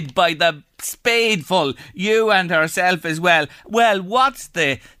did by the spadeful, you and herself as well. Well, what's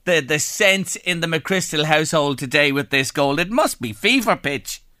the sense in the McChrystal household today with this gold? It must be fever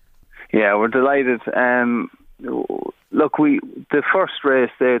pitch. Yeah, we're delighted. Look, the first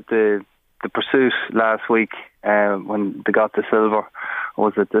race there, the pursuit last week, when they got the silver,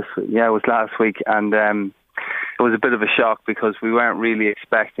 was it this? Yeah, it was last week, and it was a bit of a shock because we weren't really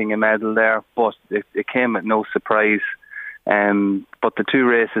expecting a medal there, but it came at no surprise. But the two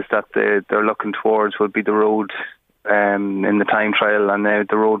races that they're looking towards will be the road in the time trial and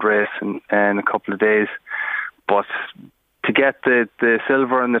the road race in a couple of days. But to get the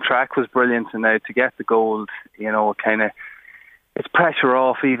silver on the track was brilliant, and now to get the gold, you know, it's pressure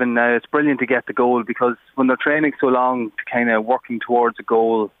off even now. It's brilliant to get the gold because when they're training so long to kind of working towards a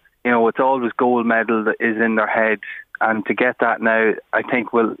goal, you know, it's always gold medal that is in their head. And to get that now, I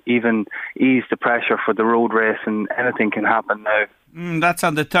think will even ease the pressure for the road race, and anything can happen now. That's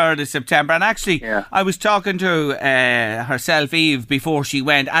on the 3rd of September. And actually, I was talking to herself, Eve, before she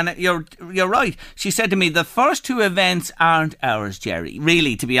went. And you're right. She said to me, the first two events aren't ours, Jerry.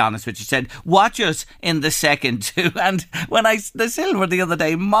 Really, to be honest with you. She said, watch us in the second two. And when the silver the other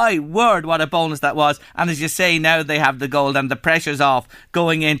day, my word, what a bonus that was. And as you say, now they have the gold and the pressure's off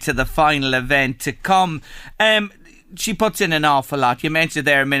going into the final event to come. She puts in an awful lot. You mentioned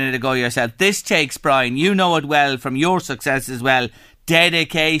there a minute ago yourself. This takes, Brian, you know it well from your success as well,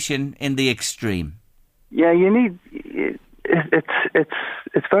 dedication in the extreme. Yeah, you need.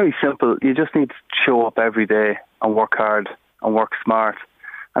 It's very simple. You just need to show up every day and work hard and work smart,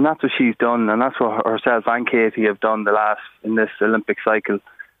 and that's what she's done, and that's what herself and Katie have done in this Olympic cycle,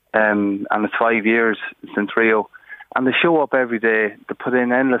 and it's 5 years since Rio. And they show up every day, they put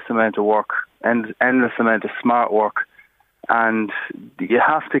in endless amount of work and endless amount of smart work. And you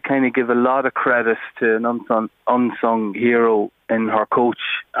have to kind of give a lot of credit to an unsung hero in her coach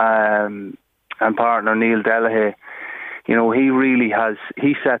and partner, Neil Delahaye. You know,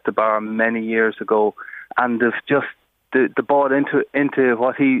 he set the bar many years ago, and they bought into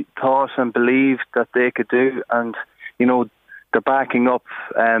what he thought and believed that they could do. And, you know, they're backing up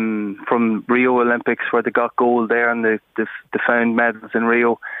from Rio Olympics where they got gold there, and they found medals in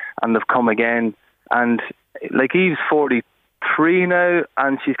Rio, and they've come again. And like, Eve's 43 now,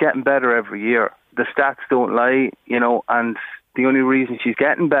 and she's getting better every year. The stats don't lie, you know, and the only reason she's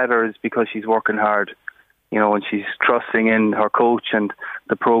getting better is because she's working hard, you know, and she's trusting in her coach and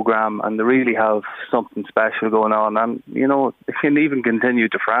the program, and they really have something special going on. And, you know, they can even continue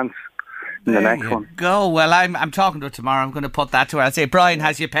to France in the next one. Go. Well, I'm talking to her tomorrow. I'm going to put that to her. I'll say, Brian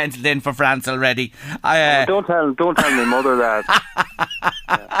has you penciled in for France already. Don't tell my mother that.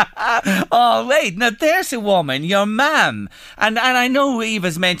 Oh, wait. Now, there's a woman, your mam. And I know Eve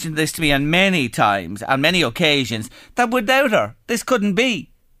has mentioned this to me on many times, on many occasions, that without her, this couldn't be.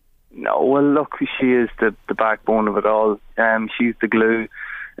 No, well, look, she is the backbone of it all. She's the glue.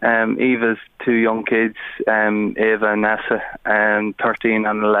 Eva's 2 young kids, Eva and Nessa, 13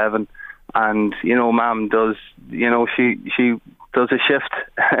 and 11. And, you know, Mam does, you know, she does a shift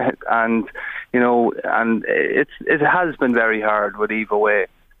and, you know, and it has been very hard with Eva away.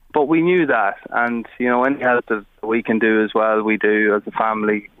 But we knew that, and, you know, any help that we can do as well, we do as a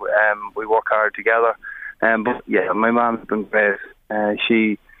family. We work hard together. But, yeah, my mom's been great.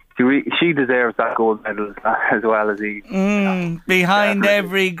 She deserves that gold medal as well as he. Behind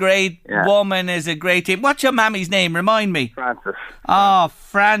every great woman is a great team. What's your mammy's name? Remind me. Frances. Oh,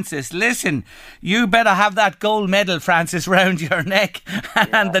 Frances. Listen, you better have that gold medal, Frances, round your neck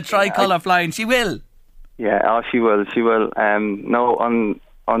and the tricolour flying. She will. Yeah, she will. She will.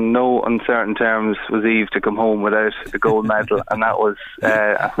 On no uncertain terms was Eve to come home without the gold medal, and that was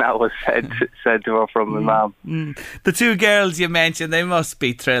said to her from my mum. The 2 girls you mentioned, they must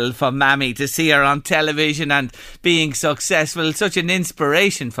be thrilled for Mammy to see her on television and being successful. Such an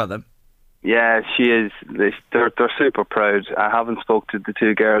inspiration for them. Yeah, she is. They're super proud. I haven't spoke to the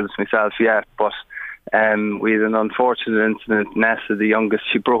 2 girls myself yet, but we had an unfortunate incident. Nessa, the youngest,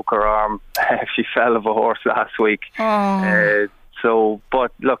 she broke her arm. She fell off a horse last week. So,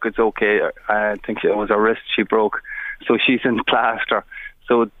 but look, it's okay. I think it was her wrist she broke, so she's in plaster.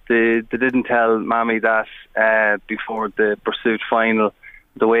 So they didn't tell Mammy that before the pursuit final.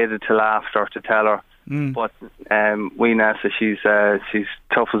 They waited till after to tell her. But we Nessa, she's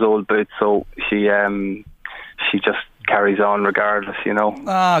tough as old boots, so she just carries on regardless, you know.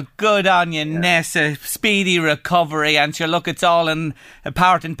 Oh, good on you, Nessa. Speedy recovery. And sure, look, it's all in a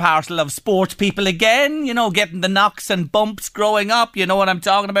part and parcel of sports people again, you know, getting the knocks and bumps growing up. You know what I'm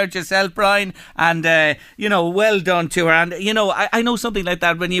talking about yourself, Brian. And, you know, well done to her. And, you know, I know something like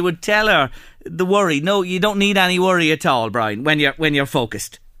that when you would tell her the worry. No, you don't need any worry at all, Brian, when you're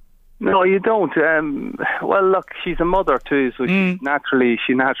focused. No, you don't. Well, look, she's a mother too, so she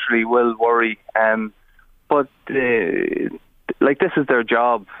naturally will worry. But like, this is their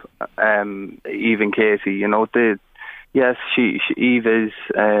job, Eve and Katie. You know, yes, Eve is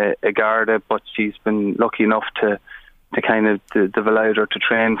a Garda, but she's been lucky enough to kind of they've allowed her to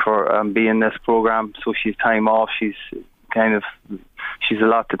train for be in this program. So she's time off. She's a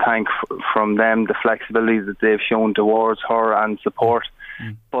lot to thank from them, the flexibility that they've shown towards her and support.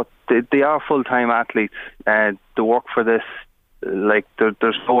 But they are full-time athletes. They work for this. Like,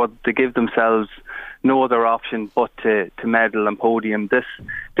 they give themselves no other option but to medal and podium.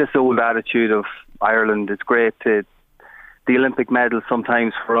 This old attitude of Ireland is great. The Olympic medal,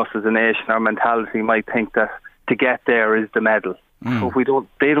 sometimes for us as a nation, our mentality might think that to get there is the medal. But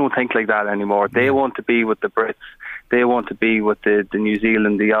they don't think like that anymore. They want to be with the Brits. They want to be with the New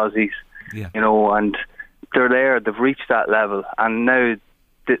Zealand, the Aussies. You know, and they're there. They've reached that level, and now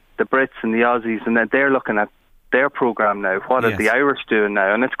the Brits and the Aussies, and they're looking at their program now. What are the Irish doing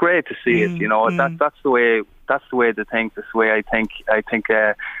now? And it's great to see it. You know, that's the way they think. This way, I think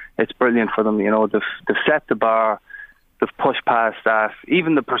it's brilliant for them. You know, they've set the bar. They've pushed past that.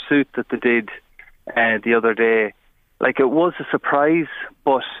 Even the pursuit that they did the other day, like, it was a surprise,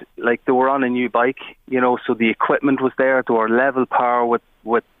 but like, they were on a new bike. You know, so the equipment was there. They were level par with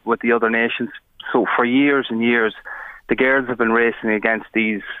the other nations. So for years and years, the girls have been racing against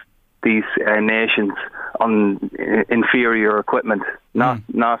these nations on inferior equipment, not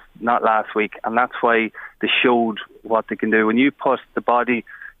last week, and that's why they showed what they can do. When you put the body,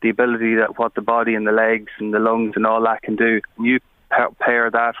 the ability that what the body and the legs and the lungs and all that can do, you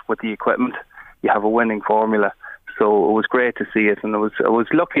pair that with the equipment, you have a winning formula. So it was great to see it, and it was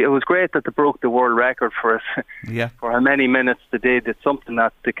lucky. It was great that they broke the world record for us. For how many minutes they did. It's something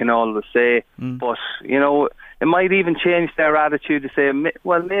that they can always say, but you know, it might even change their attitude to say,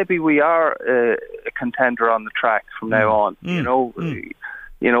 well, maybe we are a contender on the track from now on. You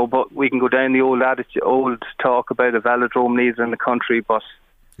know, but we can go down the old talk about a velodrome needed in the country, but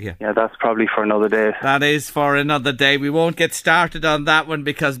Yeah, that's probably for another day. That is for another day. We won't get started on that one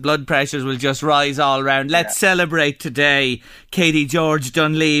because blood pressures will just rise all round. Let's celebrate today Katie George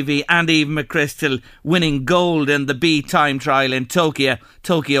Dunleavy and Eve McChrystal winning gold in the B time trial in Tokyo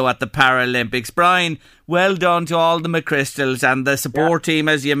at the Paralympics. Brian, well done to all the McChrystals and the support team,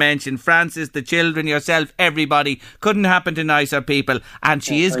 as you mentioned. Francis, the children, yourself, everybody. Couldn't happen to nicer people. And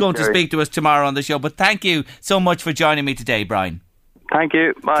she is going to speak to us tomorrow on the show. But thank you so much for joining me today, Brian. Thank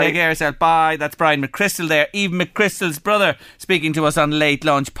you. Bye. Take care of yourself. Bye. That's Brian McChrystal there. Eve McChrystal's brother speaking to us on Late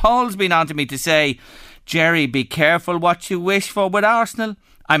Lunch. Paul's been on to me to say, Jerry, be careful what you wish for with Arsenal.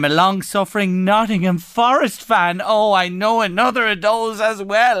 I'm a long-suffering Nottingham Forest fan. Oh, I know another of those as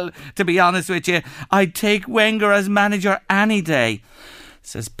well. To be honest with you, I'd take Wenger as manager any day,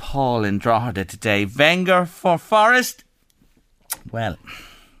 says Paul in Drogheda today. Wenger for Forest? Well,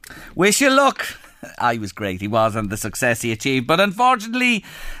 wish you luck. I was great, he was, and the success he achieved. But unfortunately,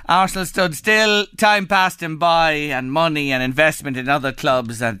 Arsenal stood still. Time passed him by, and money and investment in other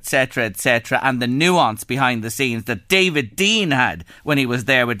clubs, etc., etc. And the nuance behind the scenes that David Dean had when he was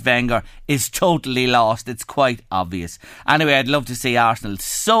there with Wenger is totally lost. It's quite obvious. Anyway, I'd love to see Arsenal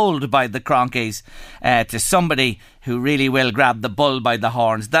sold by the Kroenkes to somebody who really will grab the bull by the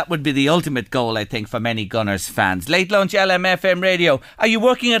horns. That would be the ultimate goal, I think, for many Gunners fans. Late Lunch LMFM Radio. Are you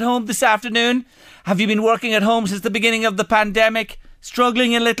working at home this afternoon? Have you been working at home since the beginning of the pandemic?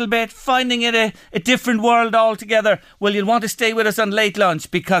 Struggling a little bit? Finding it a different world altogether? Well, you'll want to stay with us on Late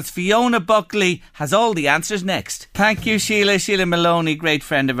Lunch because Fiona Buckley has all the answers next. Thank you, Sheila. Sheila Maloney, great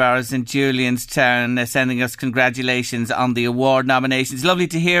friend of ours in Julianstown, sending us congratulations on the award nominations. Lovely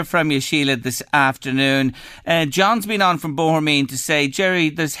to hear from you, Sheila, this afternoon. John's been on from Bohermeen to say, Jerry,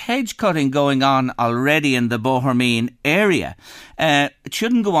 there's hedge cutting going on already in the Bohermeen area. It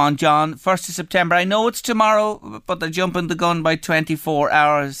shouldn't go on, John. 1st of September. I know it's tomorrow, but they're jumping the gun by 24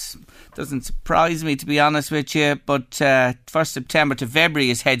 hours. Doesn't surprise me, to be honest with you. But 1st September to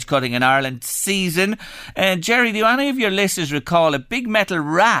February is hedge cutting in Ireland season. Jerry, do any of your listeners recall a big metal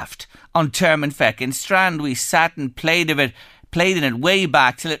raft on Termonfeckin Strand? We sat and played in it way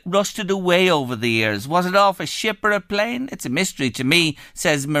back till it rusted away over the years. Was it off a ship or a plane? It's a mystery to me,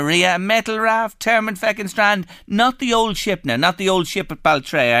 says Maria. A metal raft, Termonfeckin Strand, not the old ship now, not the old ship at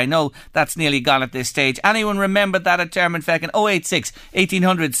Baltray. I know that's nearly gone at this stage. Anyone remember that at Termonfeckin? 086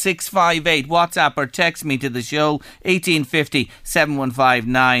 1800 658. WhatsApp or text me to the show 1850 715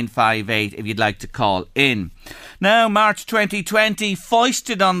 958 if you'd like to call in. Now, March 2020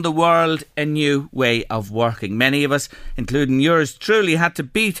 foisted on the world a new way of working. Many of us, including yours truly, had to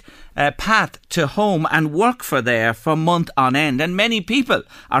beat a path to home and work for month on end. And many people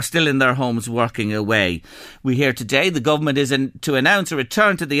are still in their homes working away. We hear today the government is to announce a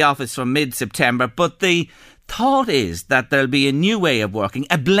return to the office from mid-September, but the thought is that there'll be a new way of working,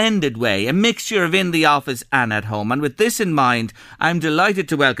 a blended way, a mixture of in the office and at home. And with this in mind, I'm delighted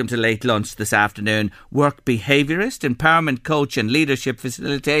to welcome to Late Lunch this afternoon work behaviourist, empowerment coach and leadership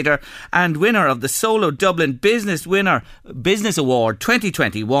facilitator and winner of the Solo Dublin Business Award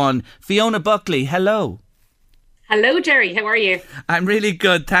 2021, Fiona Buckley. Hello. Hello, Jerry. How are you? I'm really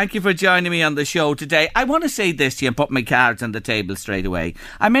good. Thank you for joining me on the show today. I want to say this to you and put my cards on the table straight away.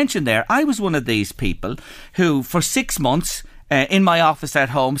 I mentioned there, I was one of these people who, for 6 months, in my office at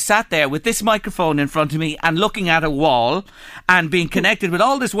home, sat there with this microphone in front of me and looking at a wall and being connected with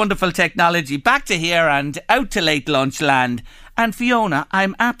all this wonderful technology back to here and out to Late Lunch land. And Fiona,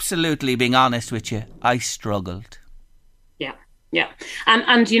 I'm absolutely being honest with you, I struggled. Yeah.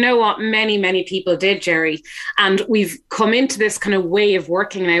 And you know what? Many people did, Jerry. And we've come into this kind of way of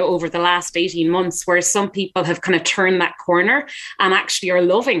working now over the last 18 months where some people have kind of turned that corner and actually are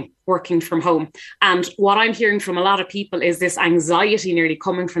loving working from home. And what I'm hearing from a lot of people is this anxiety nearly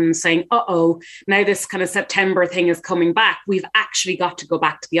coming from them saying, now this kind of September thing is coming back. We've actually got to go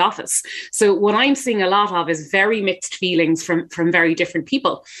back to the office. So what I'm seeing a lot of is very mixed feelings from very different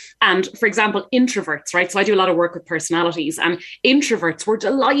people. And for example, introverts, right? So I do a lot of work with personalities, and introverts were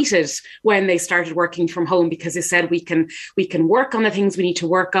delighted when they started working from home because they said we can work on the things we need to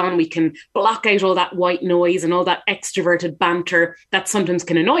work on. We can block out all that white noise and all that extroverted banter that sometimes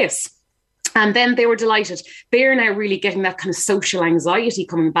can annoy us. And then they were delighted. They're now really getting that kind of social anxiety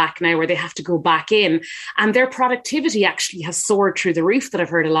coming back now where they have to go back in. And their productivity actually has soared through the roof that I've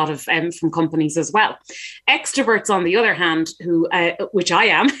heard a lot of from companies as well. Extroverts, on the other hand, who which I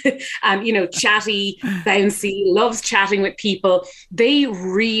am, chatty, bouncy, loves chatting with people, they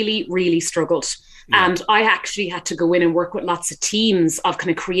really, really struggled. Yeah. And I actually had to go in and work with lots of teams of kind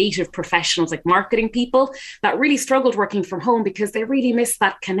of creative professionals, like marketing people, that really struggled working from home because they really miss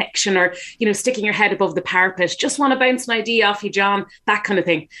that connection, or, you know, sticking your head above the parapet, just want to bounce an idea off you, John, that kind of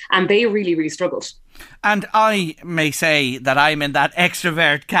thing. And they really, really struggled. And I may say that I'm in that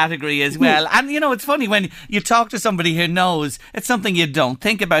extrovert category as well. And, you know, it's funny when you talk to somebody who knows, it's something you don't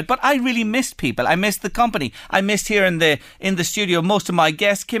think about. But I really missed people. I missed the company. I missed here in the studio. Most of my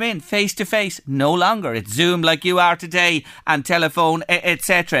guests came in face to face. No longer. It's Zoom like you are today, and telephone,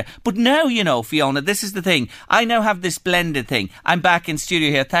 etc. But now, you know, Fiona, this is the thing. I now have this blended thing. I'm back in studio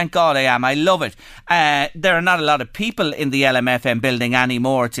here. Thank God I am. I love it. There are not a lot of people in the LMFM building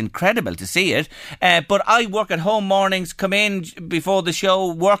anymore. It's incredible to see it. But I work at home mornings, come in before the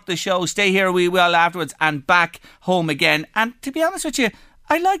show, work the show, stay here a wee while afterwards, and back home again. And to be honest with you,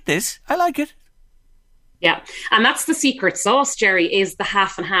 I like this. I like it. Yeah. And that's the secret sauce, Jerry, is the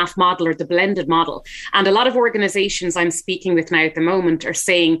half and half model, or the blended model. And a lot of organisations I'm speaking with now at the moment are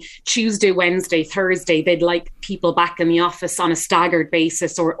saying Tuesday, Wednesday, Thursday, they'd like people back in the office on a staggered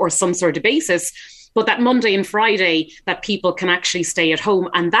basis or some sort of basis. But that Monday and Friday, that people can actually stay at home.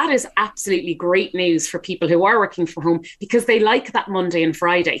 And that is absolutely great news for people who are working from home, because they like that Monday and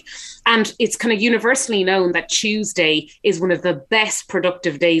Friday. And it's kind of universally known that Tuesday is one of the best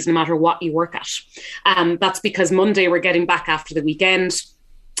productive days, no matter what you work at. That's because Monday we're getting back after the weekend.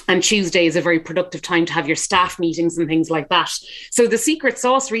 And Tuesday is a very productive time to have your staff meetings and things like that. So the secret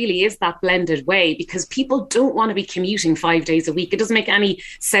sauce really is that blended way, because people don't want to be commuting 5 days a week. It doesn't make any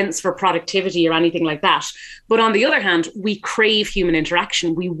sense for productivity or anything like that. But on the other hand, we crave human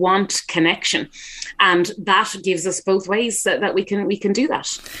interaction. We want connection. And that gives us both ways that we can do that.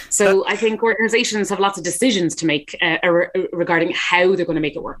 So I think organizations have lots of decisions to make regarding how they're going to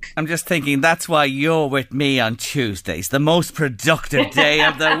make it work. I'm just thinking that's why you're with me on Tuesdays, the most productive day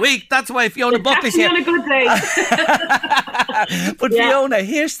of the week. That's why Fiona Buckley's here. On a good day. But yeah. Fiona,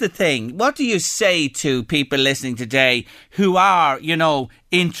 here's the thing. What do you say to people listening today who are, you know,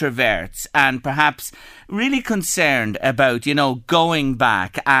 introverts and perhaps really concerned about, you know, going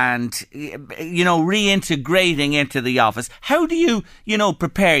back and, you know, reintegrating into the office? How do you, you know,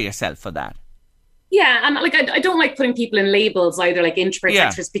 prepare yourself for that? Yeah, and like I don't like putting people in labels either, like introverts,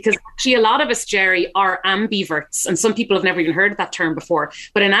 extroverts, because actually a lot of us, Jerry, are ambiverts, and some people have never even heard of that term before.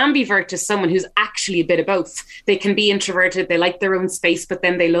 But an ambivert is someone who's actually a bit of both. They can be introverted, they like their own space, but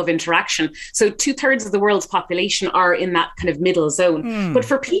then they love interaction. So 2/3 of the world's population are in that kind of middle zone. But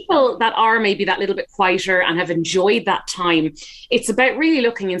for people that are maybe that little bit quieter and have enjoyed that time, it's about really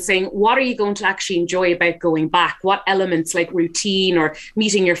looking and saying, what are you going to actually enjoy about going back? What elements, like routine or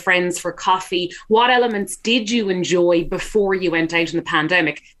meeting your friends for coffee, what elements did you enjoy before you went out in the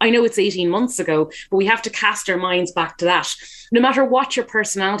pandemic? I know it's 18 months ago, but we have to cast our minds back to that. No matter what your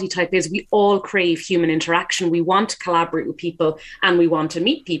personality type is, we all crave human interaction. We want to collaborate with people and we want to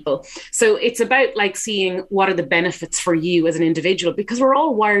meet people. So it's about like seeing what are the benefits for you as an individual, because we're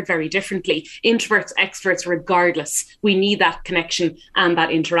all wired very differently. Introverts, extroverts, regardless, we need that connection and that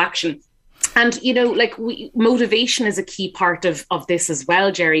interaction. And, you know, like motivation is a key part of this as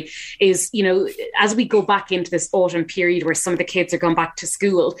well, Jerry, is, you know, as we go back into this autumn period where some of the kids are going back to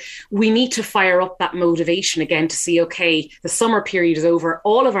school, we need to fire up that motivation again to see, okay, the summer period is over.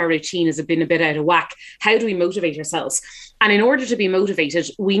 All of our routine has been a bit out of whack. How do we motivate ourselves? And in order to be motivated,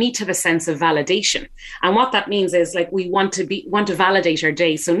 we need to have a sense of validation. And what that means is like we want to validate our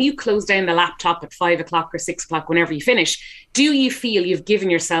day. So when you close down the laptop at 5 o'clock or 6 o'clock, whenever you finish, do you feel you've given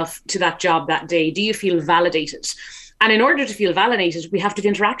yourself to that job that day? Do you feel validated? And in order to feel validated, we have to have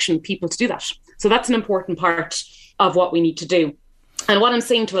interaction with people to do that. So that's an important part of what we need to do. And what I'm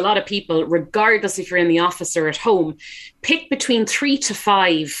saying to a lot of people, regardless if you're in the office or at home, pick between 3 to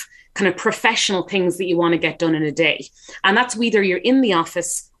 5 kind of professional things that you want to get done in a day. And that's whether you're in the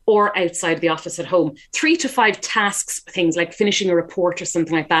office or outside the office at home. 3 to 5 tasks, things like finishing a report or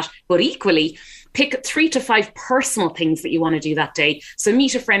something like that. But equally, pick 3 to 5 personal things that you want to do that day. So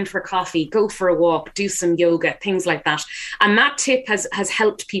meet a friend for coffee, go for a walk, do some yoga, things like that. And that tip has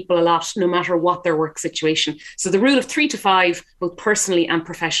helped people a lot, no matter what their work situation. So the rule of 3 to 5, both personally and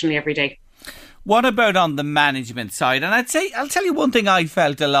professionally every day. What about on the management side? And I'll tell you one thing I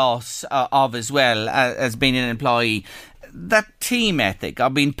felt a loss of as well as being an employee. That team ethic,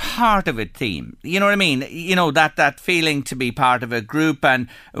 of being part of a team. You know what I mean? You know, that feeling to be part of a group and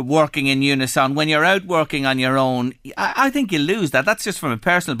working in unison. When you're out working on your own, I think you lose that. That's just from a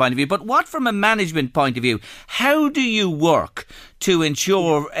personal point of view. But what from a management point of view? How do you work to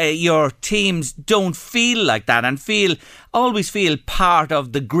ensure your teams don't feel like that and always feel part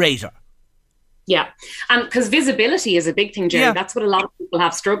of the greater? Yeah. And because visibility is a big thing, Jerry. Yeah. That's what a lot of people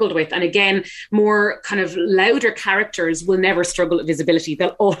have struggled with. And again, more kind of louder characters will never struggle at visibility. They'll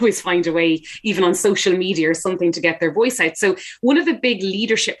always find a way, even on social media or something, to get their voice out. So one of the big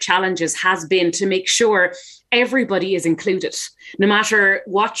leadership challenges has been to make sure everybody is included, no matter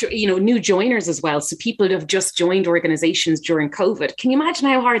what, new joiners as well. So people who have just joined organizations during COVID. Can you imagine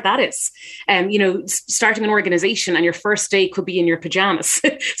how hard that is? Starting an organization and your first day could be in your pajamas,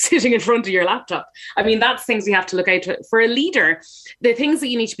 sitting in front of your laptop. I mean, that's things we have to look out for a leader. The things that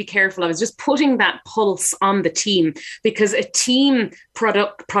you need to be careful of is just putting that pulse on the team, because a team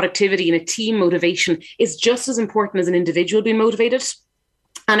productivity and a team motivation is just as important as an individual being motivated.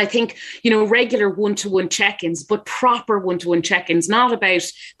 And I think, regular one-to-one check-ins, but proper one-to-one check-ins, not about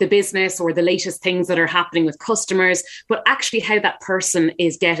the business or the latest things that are happening with customers, but actually how that person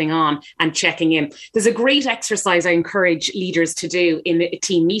is getting on and checking in. There's a great exercise I encourage leaders to do in a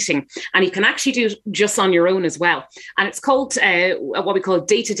team meeting, and you can actually do it just on your own as well. And it's called what we call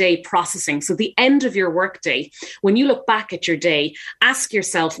day-to-day processing. So the end of your workday, when you look back at your day, ask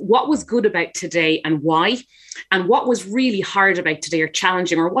yourself, what was good about today and why? And what was really hard about today or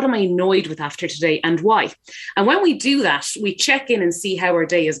challenging, or what am I annoyed with after today and why? And when we do that, we check in and see how our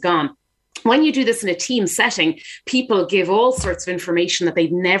day has gone. When you do this in a team setting, people give all sorts of information that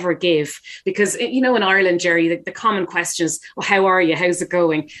they'd never give, because, in Ireland, Jerry, the common question is, well, how are you? How's it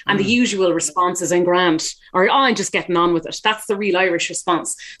going? And the usual response is, I'm grand, or I'm just getting on with it. That's the real Irish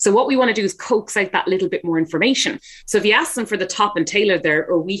response. So what we want to do is coax out that little bit more information. So if you ask them for the top and tail of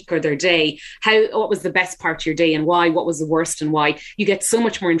their week or their day, what was the best part of your day and why? What was the worst and why? You get so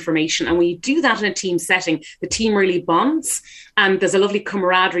much more information. And when you do that in a team setting, the team really bonds. And there's a lovely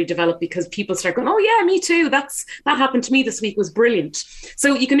camaraderie developed, because people start going, oh yeah, me too. That happened to me this week, was brilliant.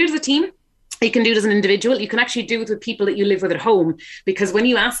 So you can do it as a team. You can do it as an individual. You can actually do it with people that you live with at home, because when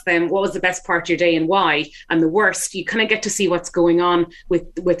you ask them what was the best part of your day and why, and the worst, you kind of get to see what's going on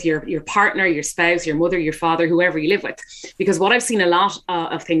with your partner, your spouse, your mother, your father, whoever you live with. Because what I've seen a lot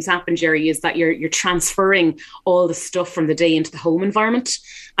of things happen, Jerry, is that you're transferring all the stuff from the day into the home environment.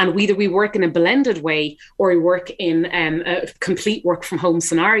 And either we work in a blended way or we work in a complete work from home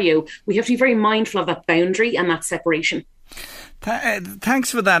scenario. We have to be very mindful of that boundary and that separation. Thanks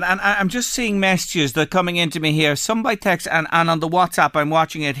for that. And I'm just seeing messages that are coming into me here, some by text and on the WhatsApp. I'm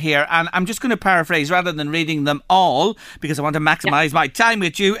watching it here, and I'm just going to paraphrase rather than reading them all, because I want to maximise my time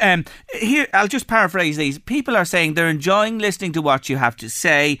with you. Here, I'll just paraphrase these. People are saying they're enjoying listening to what you have to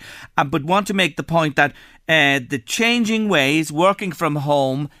say, but want to make the point that the changing ways, working from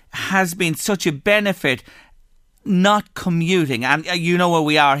home, has been such a benefit, not commuting. And you know where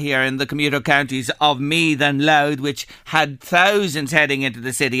we are here in the commuter counties of Meath and Louth, which had thousands heading into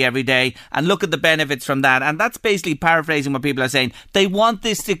the city every day, and look at the benefits from that. And that's basically paraphrasing what people are saying. They want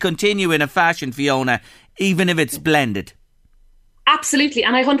this to continue in a fashion, Fiona, even if it's blended. Absolutely.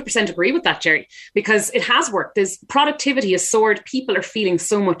 And I 100% agree with that, Jerry, because it has worked. There's productivity has soared. People are feeling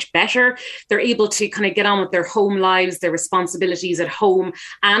so much better. They're able to kind of get on with their home lives, their responsibilities at home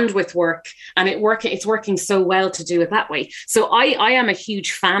and with work. And it's working so well to do it that way. So I am a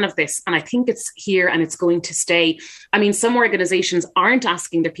huge fan of this. And I think it's here and it's going to stay. I mean, some organizations aren't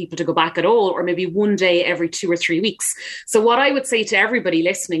asking their people to go back at all, or maybe one day every 2 or 3 weeks. So what I would say to everybody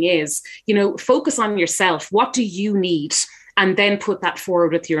listening is, focus on yourself. What do you need? And then put that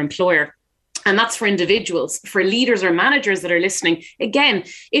forward with your employer. And that's for individuals. For leaders or managers that are listening, again,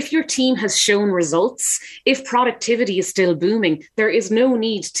 if your team has shown results, if productivity is still booming, there is no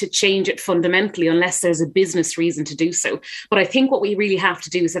need to change it fundamentally unless there's a business reason to do so. But I think what we really have to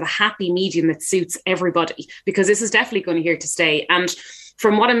do is have a happy medium that suits everybody, because this is definitely going to here to stay. And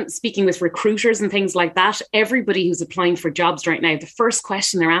from what I'm speaking with recruiters and things like that, everybody who's applying for jobs right now, the first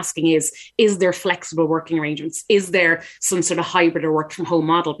question they're asking is there flexible working arrangements? Is there some sort of hybrid or work from home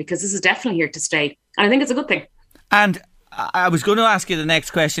model? Because this is definitely here to stay. And I think it's a good thing. And I was going to ask you the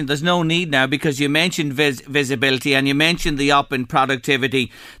next question. There's no need now, because you mentioned visibility and you mentioned the up in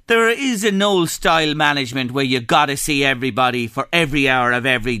productivity. There is an old style management where you got to see everybody for every hour of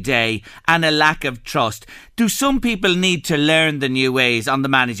every day, and a lack of trust. Do some people need to learn the new ways on the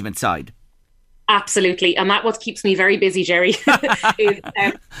management side? Absolutely. And that's what keeps me very busy, Jerry,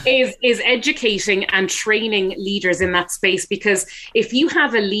 is educating and training leaders in that space. Because if you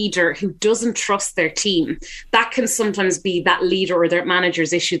have a leader who doesn't trust their team, that can sometimes be that leader or their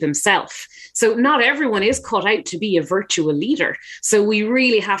manager's issue themselves. So not everyone is cut out to be a virtual leader. So we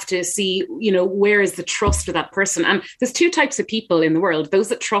really have to see, where is the trust for that person? And there's two types of people in the world, those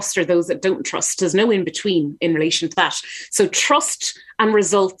that trust or those that don't trust. There's no in between in relation to that. So trust and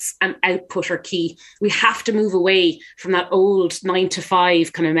results and output are key. We have to move away from that old 9 to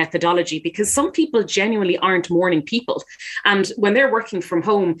 5 kind of methodology, because some people genuinely aren't morning people. And when they're working from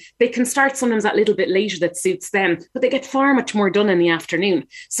home, they can start sometimes that little bit later that suits them, but they get far much more done in the afternoon.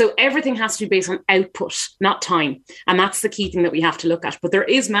 So everything has to be based on output, not time. And that's the key thing that we have to look at. But there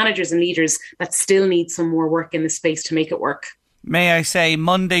is managers and leaders that still need some more work in the space to make it work. May I say,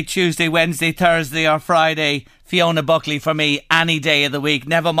 Monday, Tuesday, Wednesday, Thursday or Friday, Fiona Buckley for me, any day of the week.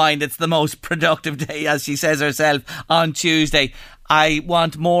 Never mind, it's the most productive day, as she says herself, on Tuesday. I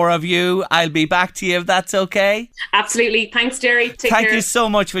want more of you. I'll be back to you if that's okay. Absolutely. Thanks, Jerry. Take care. Thank you so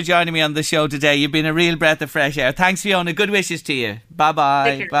much for joining me on the show today. You've been a real breath of fresh air. Thanks, Fiona. Good wishes to you.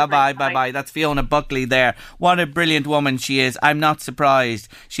 Bye-bye. Bye-bye. Bye-bye. That's Fiona Buckley there. What a brilliant woman she is. I'm not surprised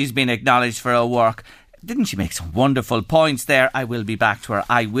she's been acknowledged for her work. Didn't she make some wonderful points there? I will be back to her.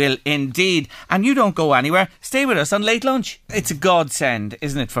 I will indeed. And you don't go anywhere. Stay with us on Late Lunch. It's a godsend,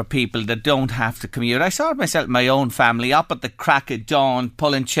 isn't it, for people that don't have to commute. I saw it myself in my own family, up at the crack of dawn,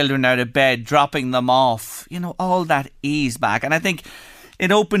 pulling children out of bed, dropping them off. You know, all that ease back. And I think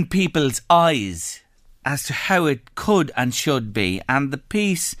it opened people's eyes as to how it could and should be. And the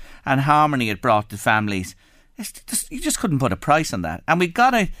peace and harmony it brought to families. You just couldn't put a price on that. And we've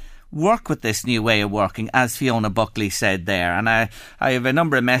got to work with this new way of working, as Fiona Buckley said there. And I have a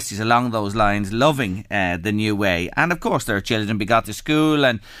number of messages along those lines, loving the new way. And of course there are children to be got to school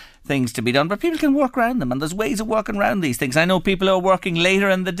and things to be done, but people can work around them, and there's ways of working around these things. I know people who are working later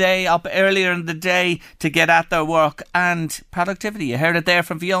in the day, up earlier in the day to get at their work, and productivity, you heard it there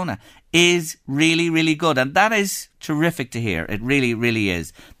from Fiona, is really, really good. And that is terrific to hear. It really, really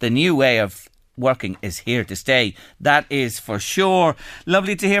is. The new way of working is here to stay. That is for sure.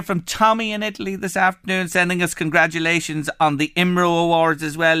 Lovely to hear from Tommy in Italy this afternoon, sending us congratulations on the IMRO Awards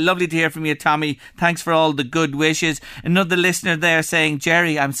as well. Lovely to hear from you, Tommy. Thanks for all the good wishes. Another listener there saying,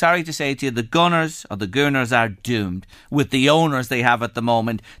 Jerry, I'm sorry to say to you, the Gunners or the Gooners are doomed with the owners they have at the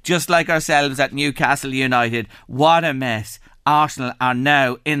moment. Just like ourselves at Newcastle United. What a mess. Arsenal are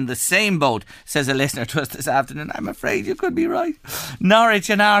now in the same boat, says a listener to us this afternoon. I'm afraid you could be right. Norwich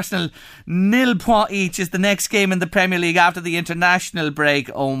and Arsenal 0 points each is the next game in the Premier League after the international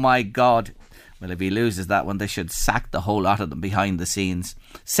break. Oh my God. Well, if he loses that one, they should sack the whole lot of them behind the scenes.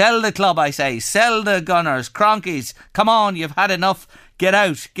 Sell the club, I say. Sell the Gunners. Cronkies, come on, you've had enough. Get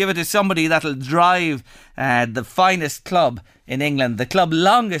out. Give it to somebody that'll drive the finest club in England. The club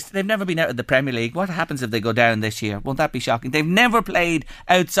longest. They've never been out of the Premier League. What happens if they go down this year? Won't that be shocking? They've never played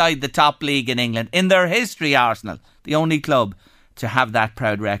outside the top league in England. In their history, Arsenal, the only club to have that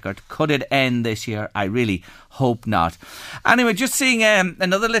proud record. Could it end this year? I really hope not. Anyway, just seeing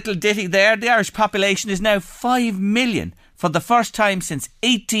another little ditty there. The Irish population is now 5 million for the first time since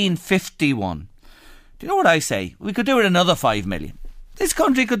 1851. Do you know what I say? We could do it another 5 million. This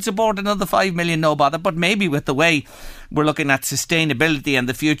country could support another 5 million, no bother, but maybe with the way we're looking at sustainability and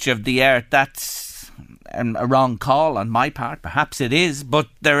the future of the earth, that's a wrong call on my part. Perhaps it is, but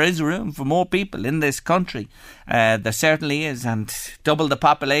there is room for more people in this country. There certainly is, and double the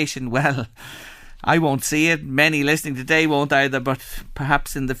population, well, I won't see it. Many listening today won't either, but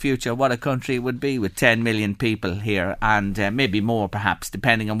perhaps in the future, what a country it would be with 10 million people here, and maybe more perhaps,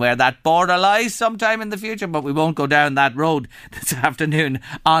 depending on where that border lies sometime in the future. But we won't go down that road this afternoon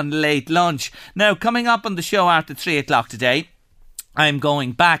on Late Lunch. Now, coming up on the show after 3 o'clock today, I'm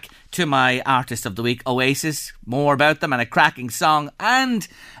going back to my Artist of the Week, Oasis. More about them and a cracking song. And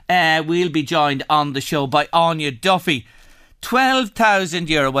we'll be joined on the show by Anya Duffy.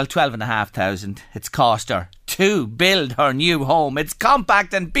 €12,000, well, 12,500 it's cost her to build her new home. It's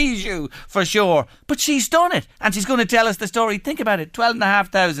compact and bijou for sure, but she's done it and she's going to tell us the story. Think about it,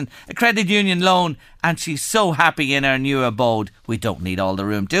 12,500, a credit union loan, and she's so happy in her new abode. We don't need all the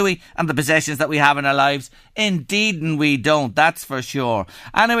room, do we? And the possessions that we have in our lives? Indeed, and we don't, that's for sure.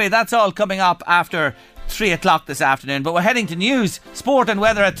 Anyway, that's all coming up after 3 o'clock this afternoon, but we're heading to news, sport and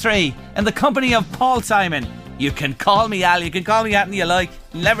weather at 3 in the company of Paul Simon. You can call me Al, you can call me anything you like.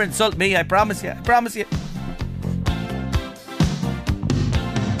 You'll never insult me, I promise you. I promise you.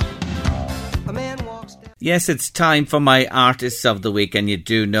 Yes, it's time for my Artists of the Week, and you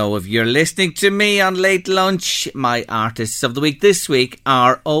do know if you're listening to me on Late Lunch, my Artists of the Week this week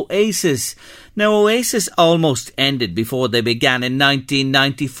are Oasis. Now, Oasis almost ended before they began in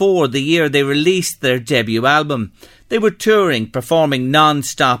 1994, the year they released their debut album. They were touring, performing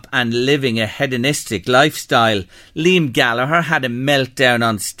non-stop and living a hedonistic lifestyle. Liam Gallagher had a meltdown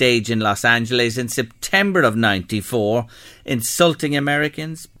on stage in Los Angeles in September of 94, insulting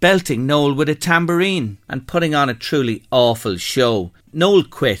Americans, belting Noel with a tambourine and putting on a truly awful show. Noel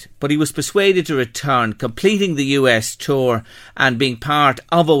quit, but he was persuaded to return, completing the US tour and being part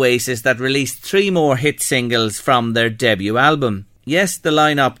of Oasis that released 3 more hit singles from their debut album. Yes, the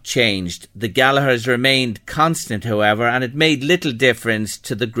lineup changed. The Gallaghers remained constant, however, and it made little difference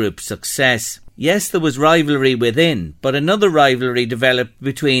to the group's success. Yes, there was rivalry within, but another rivalry developed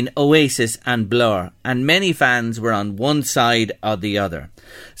between Oasis and Blur, and many fans were on one side or the other.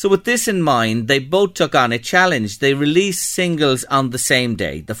 So with this in mind, they both took on a challenge. They released singles on the same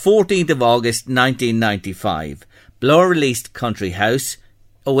day, the 14th of August 1995. Blur released Country House,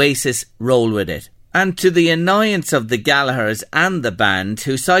 Oasis Roll With It. And to the annoyance of the Gallaghers and the band,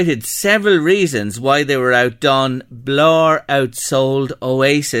 who cited several reasons why they were outdone, Blur outsold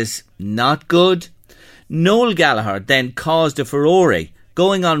Oasis. Not good. Noel Gallagher then caused a furore,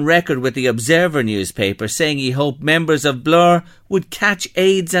 going on record with the Observer newspaper saying he hoped members of Blur would catch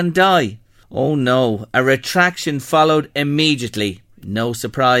AIDS and die. Oh no, a retraction followed immediately. No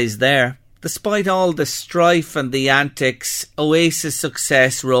surprise there. Despite all the strife and the antics, Oasis'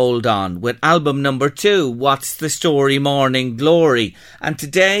 success rolled on with album number 2, What's the Story Morning Glory. And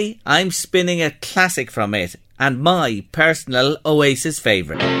today I'm spinning a classic from it and my personal Oasis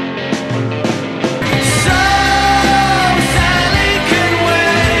favourite.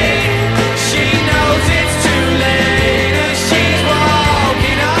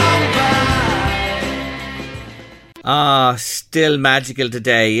 Still magical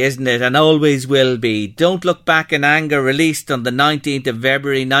today, isn't it? And always will be. Don't Look Back in Anger, released on the 19th of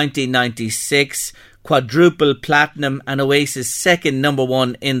February 1996, quadruple platinum and Oasis' second number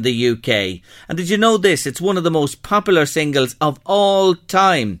 1 in the UK. And did you know this? It's one of the most popular singles of all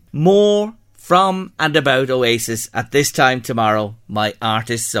time. More from and about Oasis at this time tomorrow, my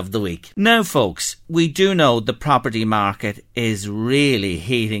Artists of the Week. Now folks, we do know the property market is really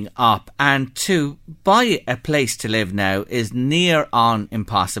heating up, and to buy a place to live now is near on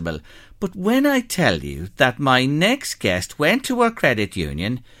impossible. But when I tell you that my next guest went to our credit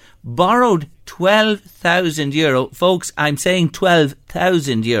union, borrowed €12,000, folks, I'm saying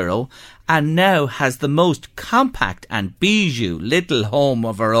 €12,000, and now has the most compact and bijou little home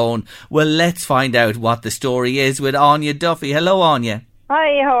of her own. Well, let's find out what the story is with Anya Duffy. Hello, Anya.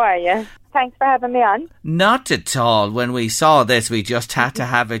 Hi, how are you? Thanks for having me on. Not at all. When we saw this, we just had to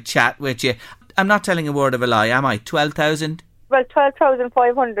have a chat with you. I'm not telling a word of a lie, am I? 12,000? Well,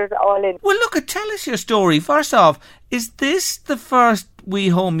 12,500 all in. Well, look, tell us your story. First off, is this the first wee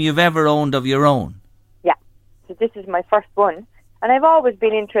home you've ever owned of your own? Yeah, so this is my first one. And I've always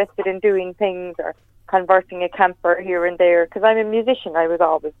been interested in doing things or converting a camper here and there because I'm a musician. I was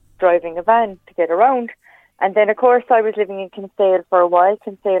always driving a van to get around. And then, of course, I was living in Kinsale for a while,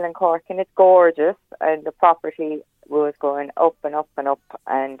 Kinsale and Cork, and it's gorgeous. And the property was going up and up and up.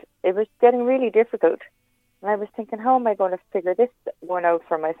 And it was getting really difficult. And I was thinking, how am I going to figure this one out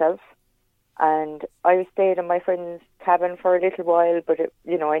for myself? And I stayed in my friend's cabin for a little while, but,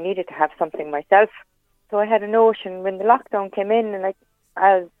 I needed to have something myself. So I had a notion when the lockdown came in, and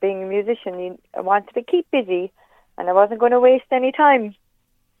as being a musician, I wanted to keep busy and I wasn't going to waste any time.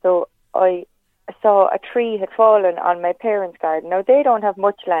 So I saw a tree had fallen on my parents' garden. Now, they don't have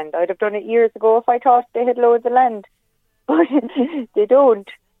much land. I'd have done it years ago if I thought they had loads of land. But they don't.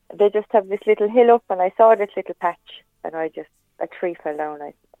 They just have this little hill up, and I saw this little patch, and a tree fell down.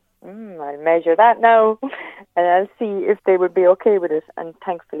 I said, I'll measure that now, and I'll see if they would be okay with it. And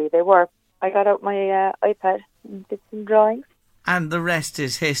thankfully they were. I got out my iPad and did some drawings. And the rest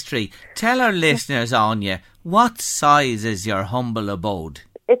is history. Tell our listeners, Anya, what size is your humble abode?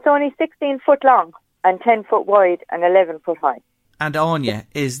 It's only 16 foot long and 10 foot wide and 11 foot high. And Anya,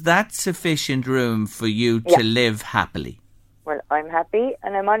 is that sufficient room for you to live happily? Well, I'm happy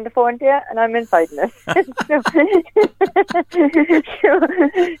and I'm on the phone to you and I'm inside it.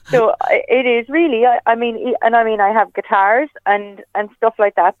 so it is really, I have guitars and stuff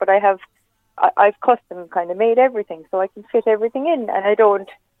like that, but I've custom kind of made everything so I can fit everything in, and I don't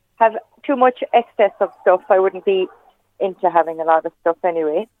have too much excess of stuff. I wouldn't be into having a lot of stuff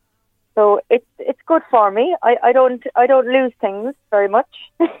anyway. So it's good for me. I don't lose things very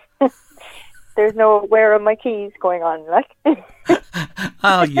much. There's no where are my keys going on, like.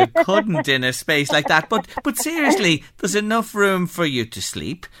 Oh, you couldn't in a space like that. But seriously, there's enough room for you to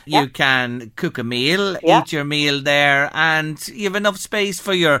sleep. Yeah. You can cook a meal, eat your meal there, and you have enough space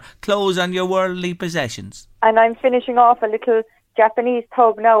for your clothes and your worldly possessions. And I'm finishing off a little Japanese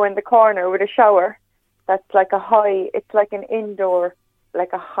tub now in the corner with a shower. That's like it's like an indoor,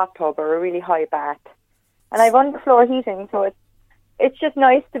 like a hot tub or a really high bath. And I've underfloor heating, so it's just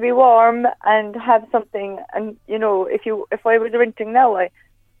nice to be warm and have something. And if I was renting now,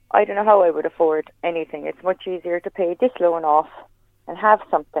 I don't know how I would afford anything. It's much easier to pay this loan off and have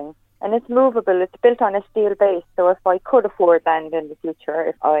something. And it's movable. It's built on a steel base. So if I could afford land in the future,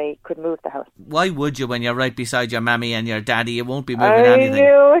 if I could move the house. Why would you when you're right beside your mammy and your daddy? You won't be moving anything. I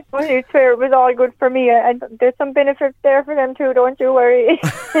knew it. It's fair. It was all good for me. And there's some benefits there for them too, don't you worry.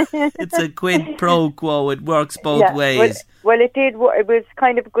 It's a quid pro quo. It works both ways. Well, it did. It was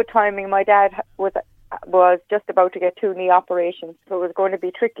kind of good timing. My dad was just about to get 2 knee operations. So it was going to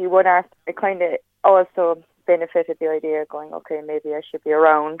be tricky. It kind of also benefited the idea of going, okay, maybe I should be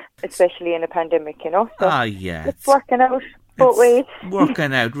around, especially in a pandemic, So it's working out both ways.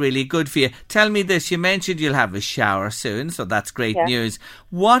 Working out really good for you. Tell me this, you mentioned you'll have a shower soon, so that's great news.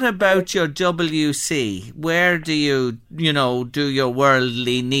 What about your WC? Where do you do your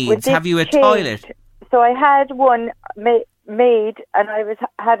worldly needs? Have you a toilet? So I had one made and I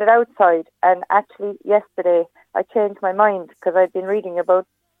had it outside, and actually yesterday I changed my mind because I'd been reading about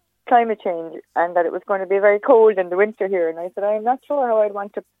climate change and that it was going to be very cold in the winter here, and I said I'm not sure how I'd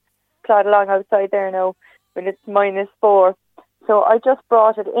want to plod along outside there now when it's -4. So I just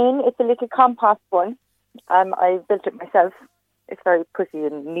brought it in. It's a little compost one. I built it myself. It's very pretty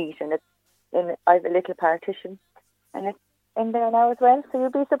and neat, and I have a little partition and it's in there now as well, so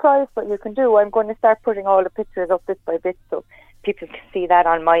you'll be surprised what you can do. I'm going to start putting all the pictures up bit by bit so people can see that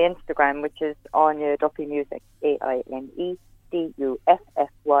on my Instagram, which is Anya Duffy Music, AINEDUFFY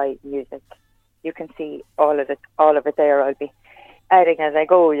Music. You can see all of it there. I'll be adding as I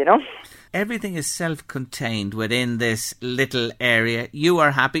go, Everything is self-contained within this little area. You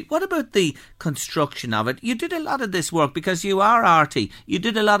are happy. What about the construction of it? You did a lot of this work because you are arty. You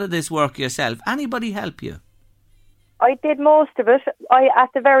did a lot of this work yourself. Anybody help you? I did most of it.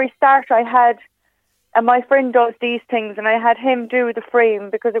 At the very start I had, and my friend does these things, and I had him do the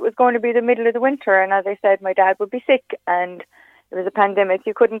frame because it was going to be the middle of the winter, and as I said, my dad would be sick and it was a pandemic.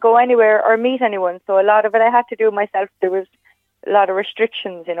 You couldn't go anywhere or meet anyone, so a lot of it I had to do myself. There was a lot of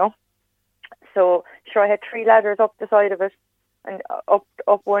restrictions, So sure, I had 3 ladders up the side of it, and up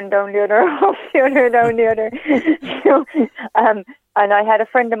one, down the other, up the other, down the other. And I had a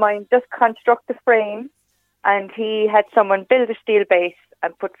friend of mine just construct the frame, and he had someone build a steel base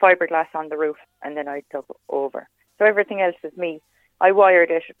and put fiberglass on the roof, and then I took over. So everything else is me. I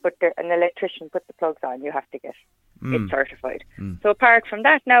wired it, but an electrician put the plugs on. You have to get it certified. So apart from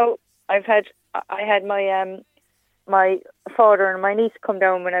that, now I had my father and my niece come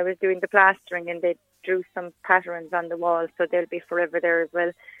down when I was doing the plastering, and they drew some patterns on the wall, so they'll be forever there as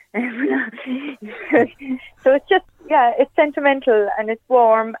well. So it's just, it's sentimental and it's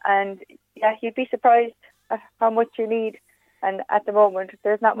warm, and you'd be surprised at how much you need. And at the moment,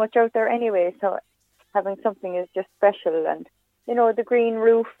 there's not much out there anyway, so having something is just special. And, the green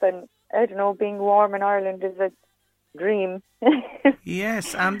roof and, I don't know, being warm in Ireland is a dream.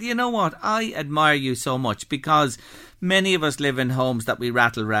 Yes, and you know what? I admire you so much because many of us live in homes that we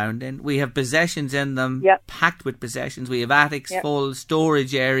rattle around in. We have possessions in them, packed with possessions. We have attics full,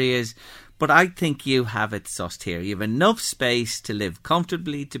 storage areas. But I think you have it sussed here. You have enough space to live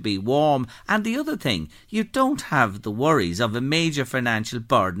comfortably, to be warm. And the other thing, you don't have the worries of a major financial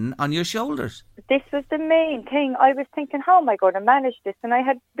burden on your shoulders. This was the main thing. I was thinking, how am I going to manage this? And I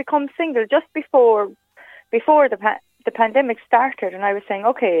had become single just before the pandemic started, and I was saying,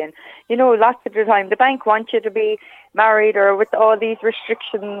 okay, and lots of the time the bank wants you to be married or with all these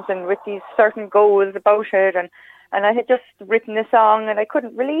restrictions and with these certain goals about it, and I had just written a song and I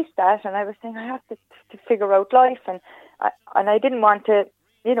couldn't release that, and I was saying I have to figure out life, and I didn't want to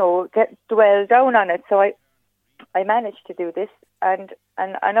get dwell down on it, so I managed to do this, and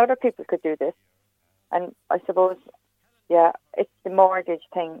other people could do this, and I suppose it's the mortgage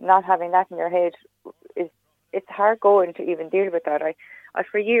thing. Not having that in your head it's hard going to even deal with that. I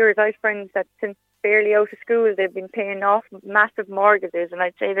for years I've friends that since barely out of school they've been paying off massive mortgages, and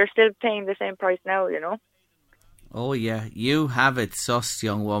I'd say they're still paying the same price now, Oh yeah, you have it sussed,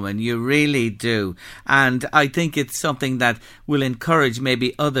 young woman. You really do. And I think it's something that will encourage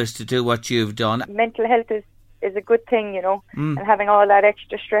maybe others to do what you've done. Mental health is a good thing, and having all that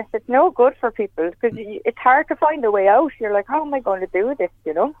extra stress, it's no good for people because it's hard to find a way out. You're like, how am I going to do this,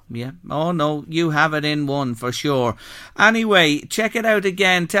 Yeah. Oh no, you have it in one for sure. Anyway, check it out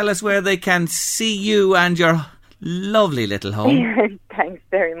again. Tell us where they can see you and your lovely little home. Thanks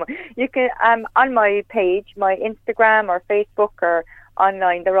very much. You can on my page, my Instagram or Facebook or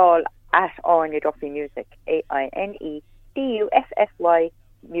online, they're all at Anya Duffy Music, AINEDUFFY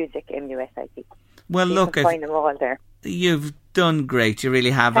Music, MUSIC. Well, look, find them all there. You've done great, you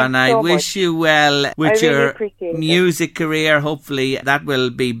really have. Thanks and I wish you well with your music career. Hopefully that will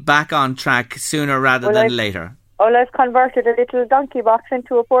be back on track sooner rather than later. Well, I've converted a little donkey box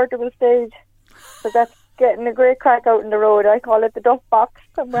into a portable stage, so that's getting a great crack out in the road. I call it the duff box,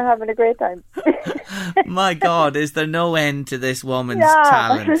 and we're having a great time. My God, is there no end to this woman's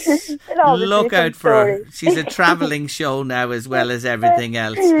talents? Look out for her. She's a travelling show now as well as everything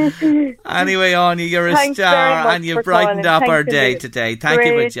else. Anyway, Anya, you're a star and you've brightened up our day today. Thank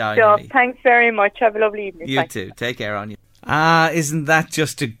you for joining me. Thanks very much. Have a lovely evening. You too. Take care, Anya. Isn't that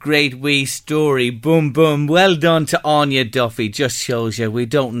just a great wee story? Boom, boom. Well done to Anya Duffy. Just shows you we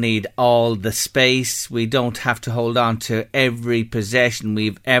don't need all the space. We don't have to hold on to every possession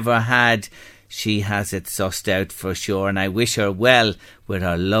we've ever had. She has it sussed out for sure, and I wish her well with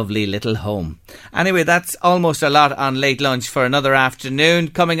her lovely little home. Anyway, that's almost a lot on Late Lunch for another afternoon.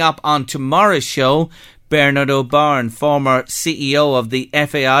 Coming up on tomorrow's show, Bernard O'Byrne, former CEO of the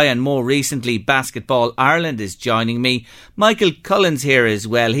FAI and more recently Basketball Ireland, is joining me. Michael Cullen's here as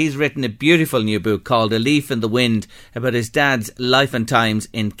well. He's written a beautiful new book called A Leaf in the Wind about his dad's life and times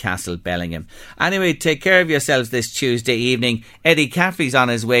in Castle Bellingham. Anyway, take care of yourselves this Tuesday evening. Eddie Caffrey's on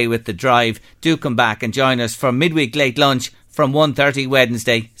his way with The Drive. Do come back and join us for midweek Late Lunch from 1:30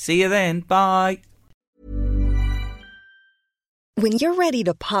 Wednesday. See you then. Bye. When you're ready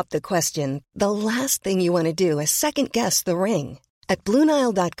to pop the question, the last thing you want to do is second-guess the ring. At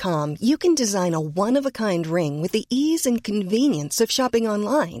BlueNile.com, you can design a one-of-a-kind ring with the ease and convenience of shopping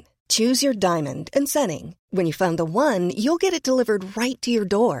online. Choose your diamond and setting. When you find the one, you'll get it delivered right to your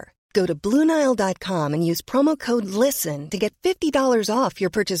door. Go to BlueNile.com and use promo code LISTEN to get $50 off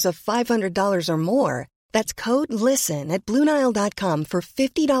your purchase of $500 or more. That's code LISTEN at BlueNile.com for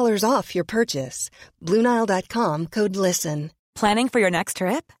 $50 off your purchase. BlueNile.com, code LISTEN. Planning for your next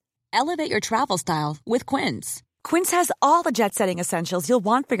trip? Elevate your travel style with Quince. Quince has all the jet-setting essentials you'll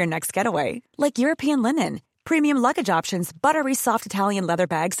want for your next getaway, like European linen, premium luggage options, buttery soft Italian leather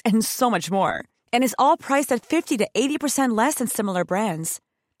bags, and so much more. And is all priced at 50 to 80% less than similar brands.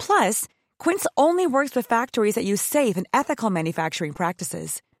 Plus, Quince only works with factories that use safe and ethical manufacturing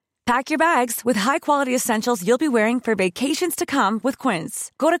practices. Pack your bags with high-quality essentials you'll be wearing for vacations to come with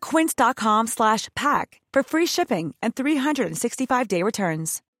Quince. Go to quince.com/pack for free shipping and 365-day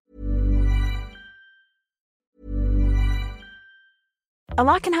returns. A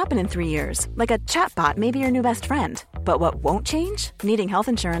lot can happen in 3 years, like a chatbot may be your new best friend. But what won't change? Needing health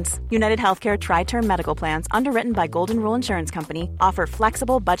insurance. United Healthcare Tri-Term Medical Plans, underwritten by Golden Rule Insurance Company, offer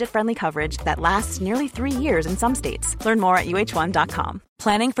flexible, budget-friendly coverage that lasts nearly 3 years in some states. Learn more at uh1.com.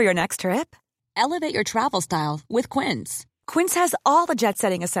 Planning for your next trip? Elevate your travel style with Quince. Quince has all the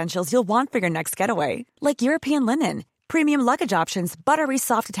jet-setting essentials you'll want for your next getaway, like European linen, premium luggage options, buttery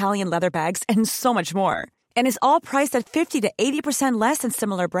soft Italian leather bags, and so much more. And is all priced at 50 to 80% less than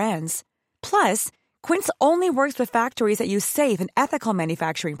similar brands. Plus, Quince only works with factories that use safe and ethical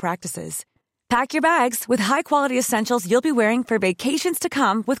manufacturing practices. Pack your bags with high-quality essentials you'll be wearing for vacations to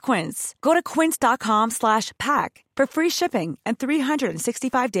come with Quince. Go to quince.com/pack for free shipping and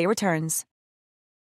 365-day returns.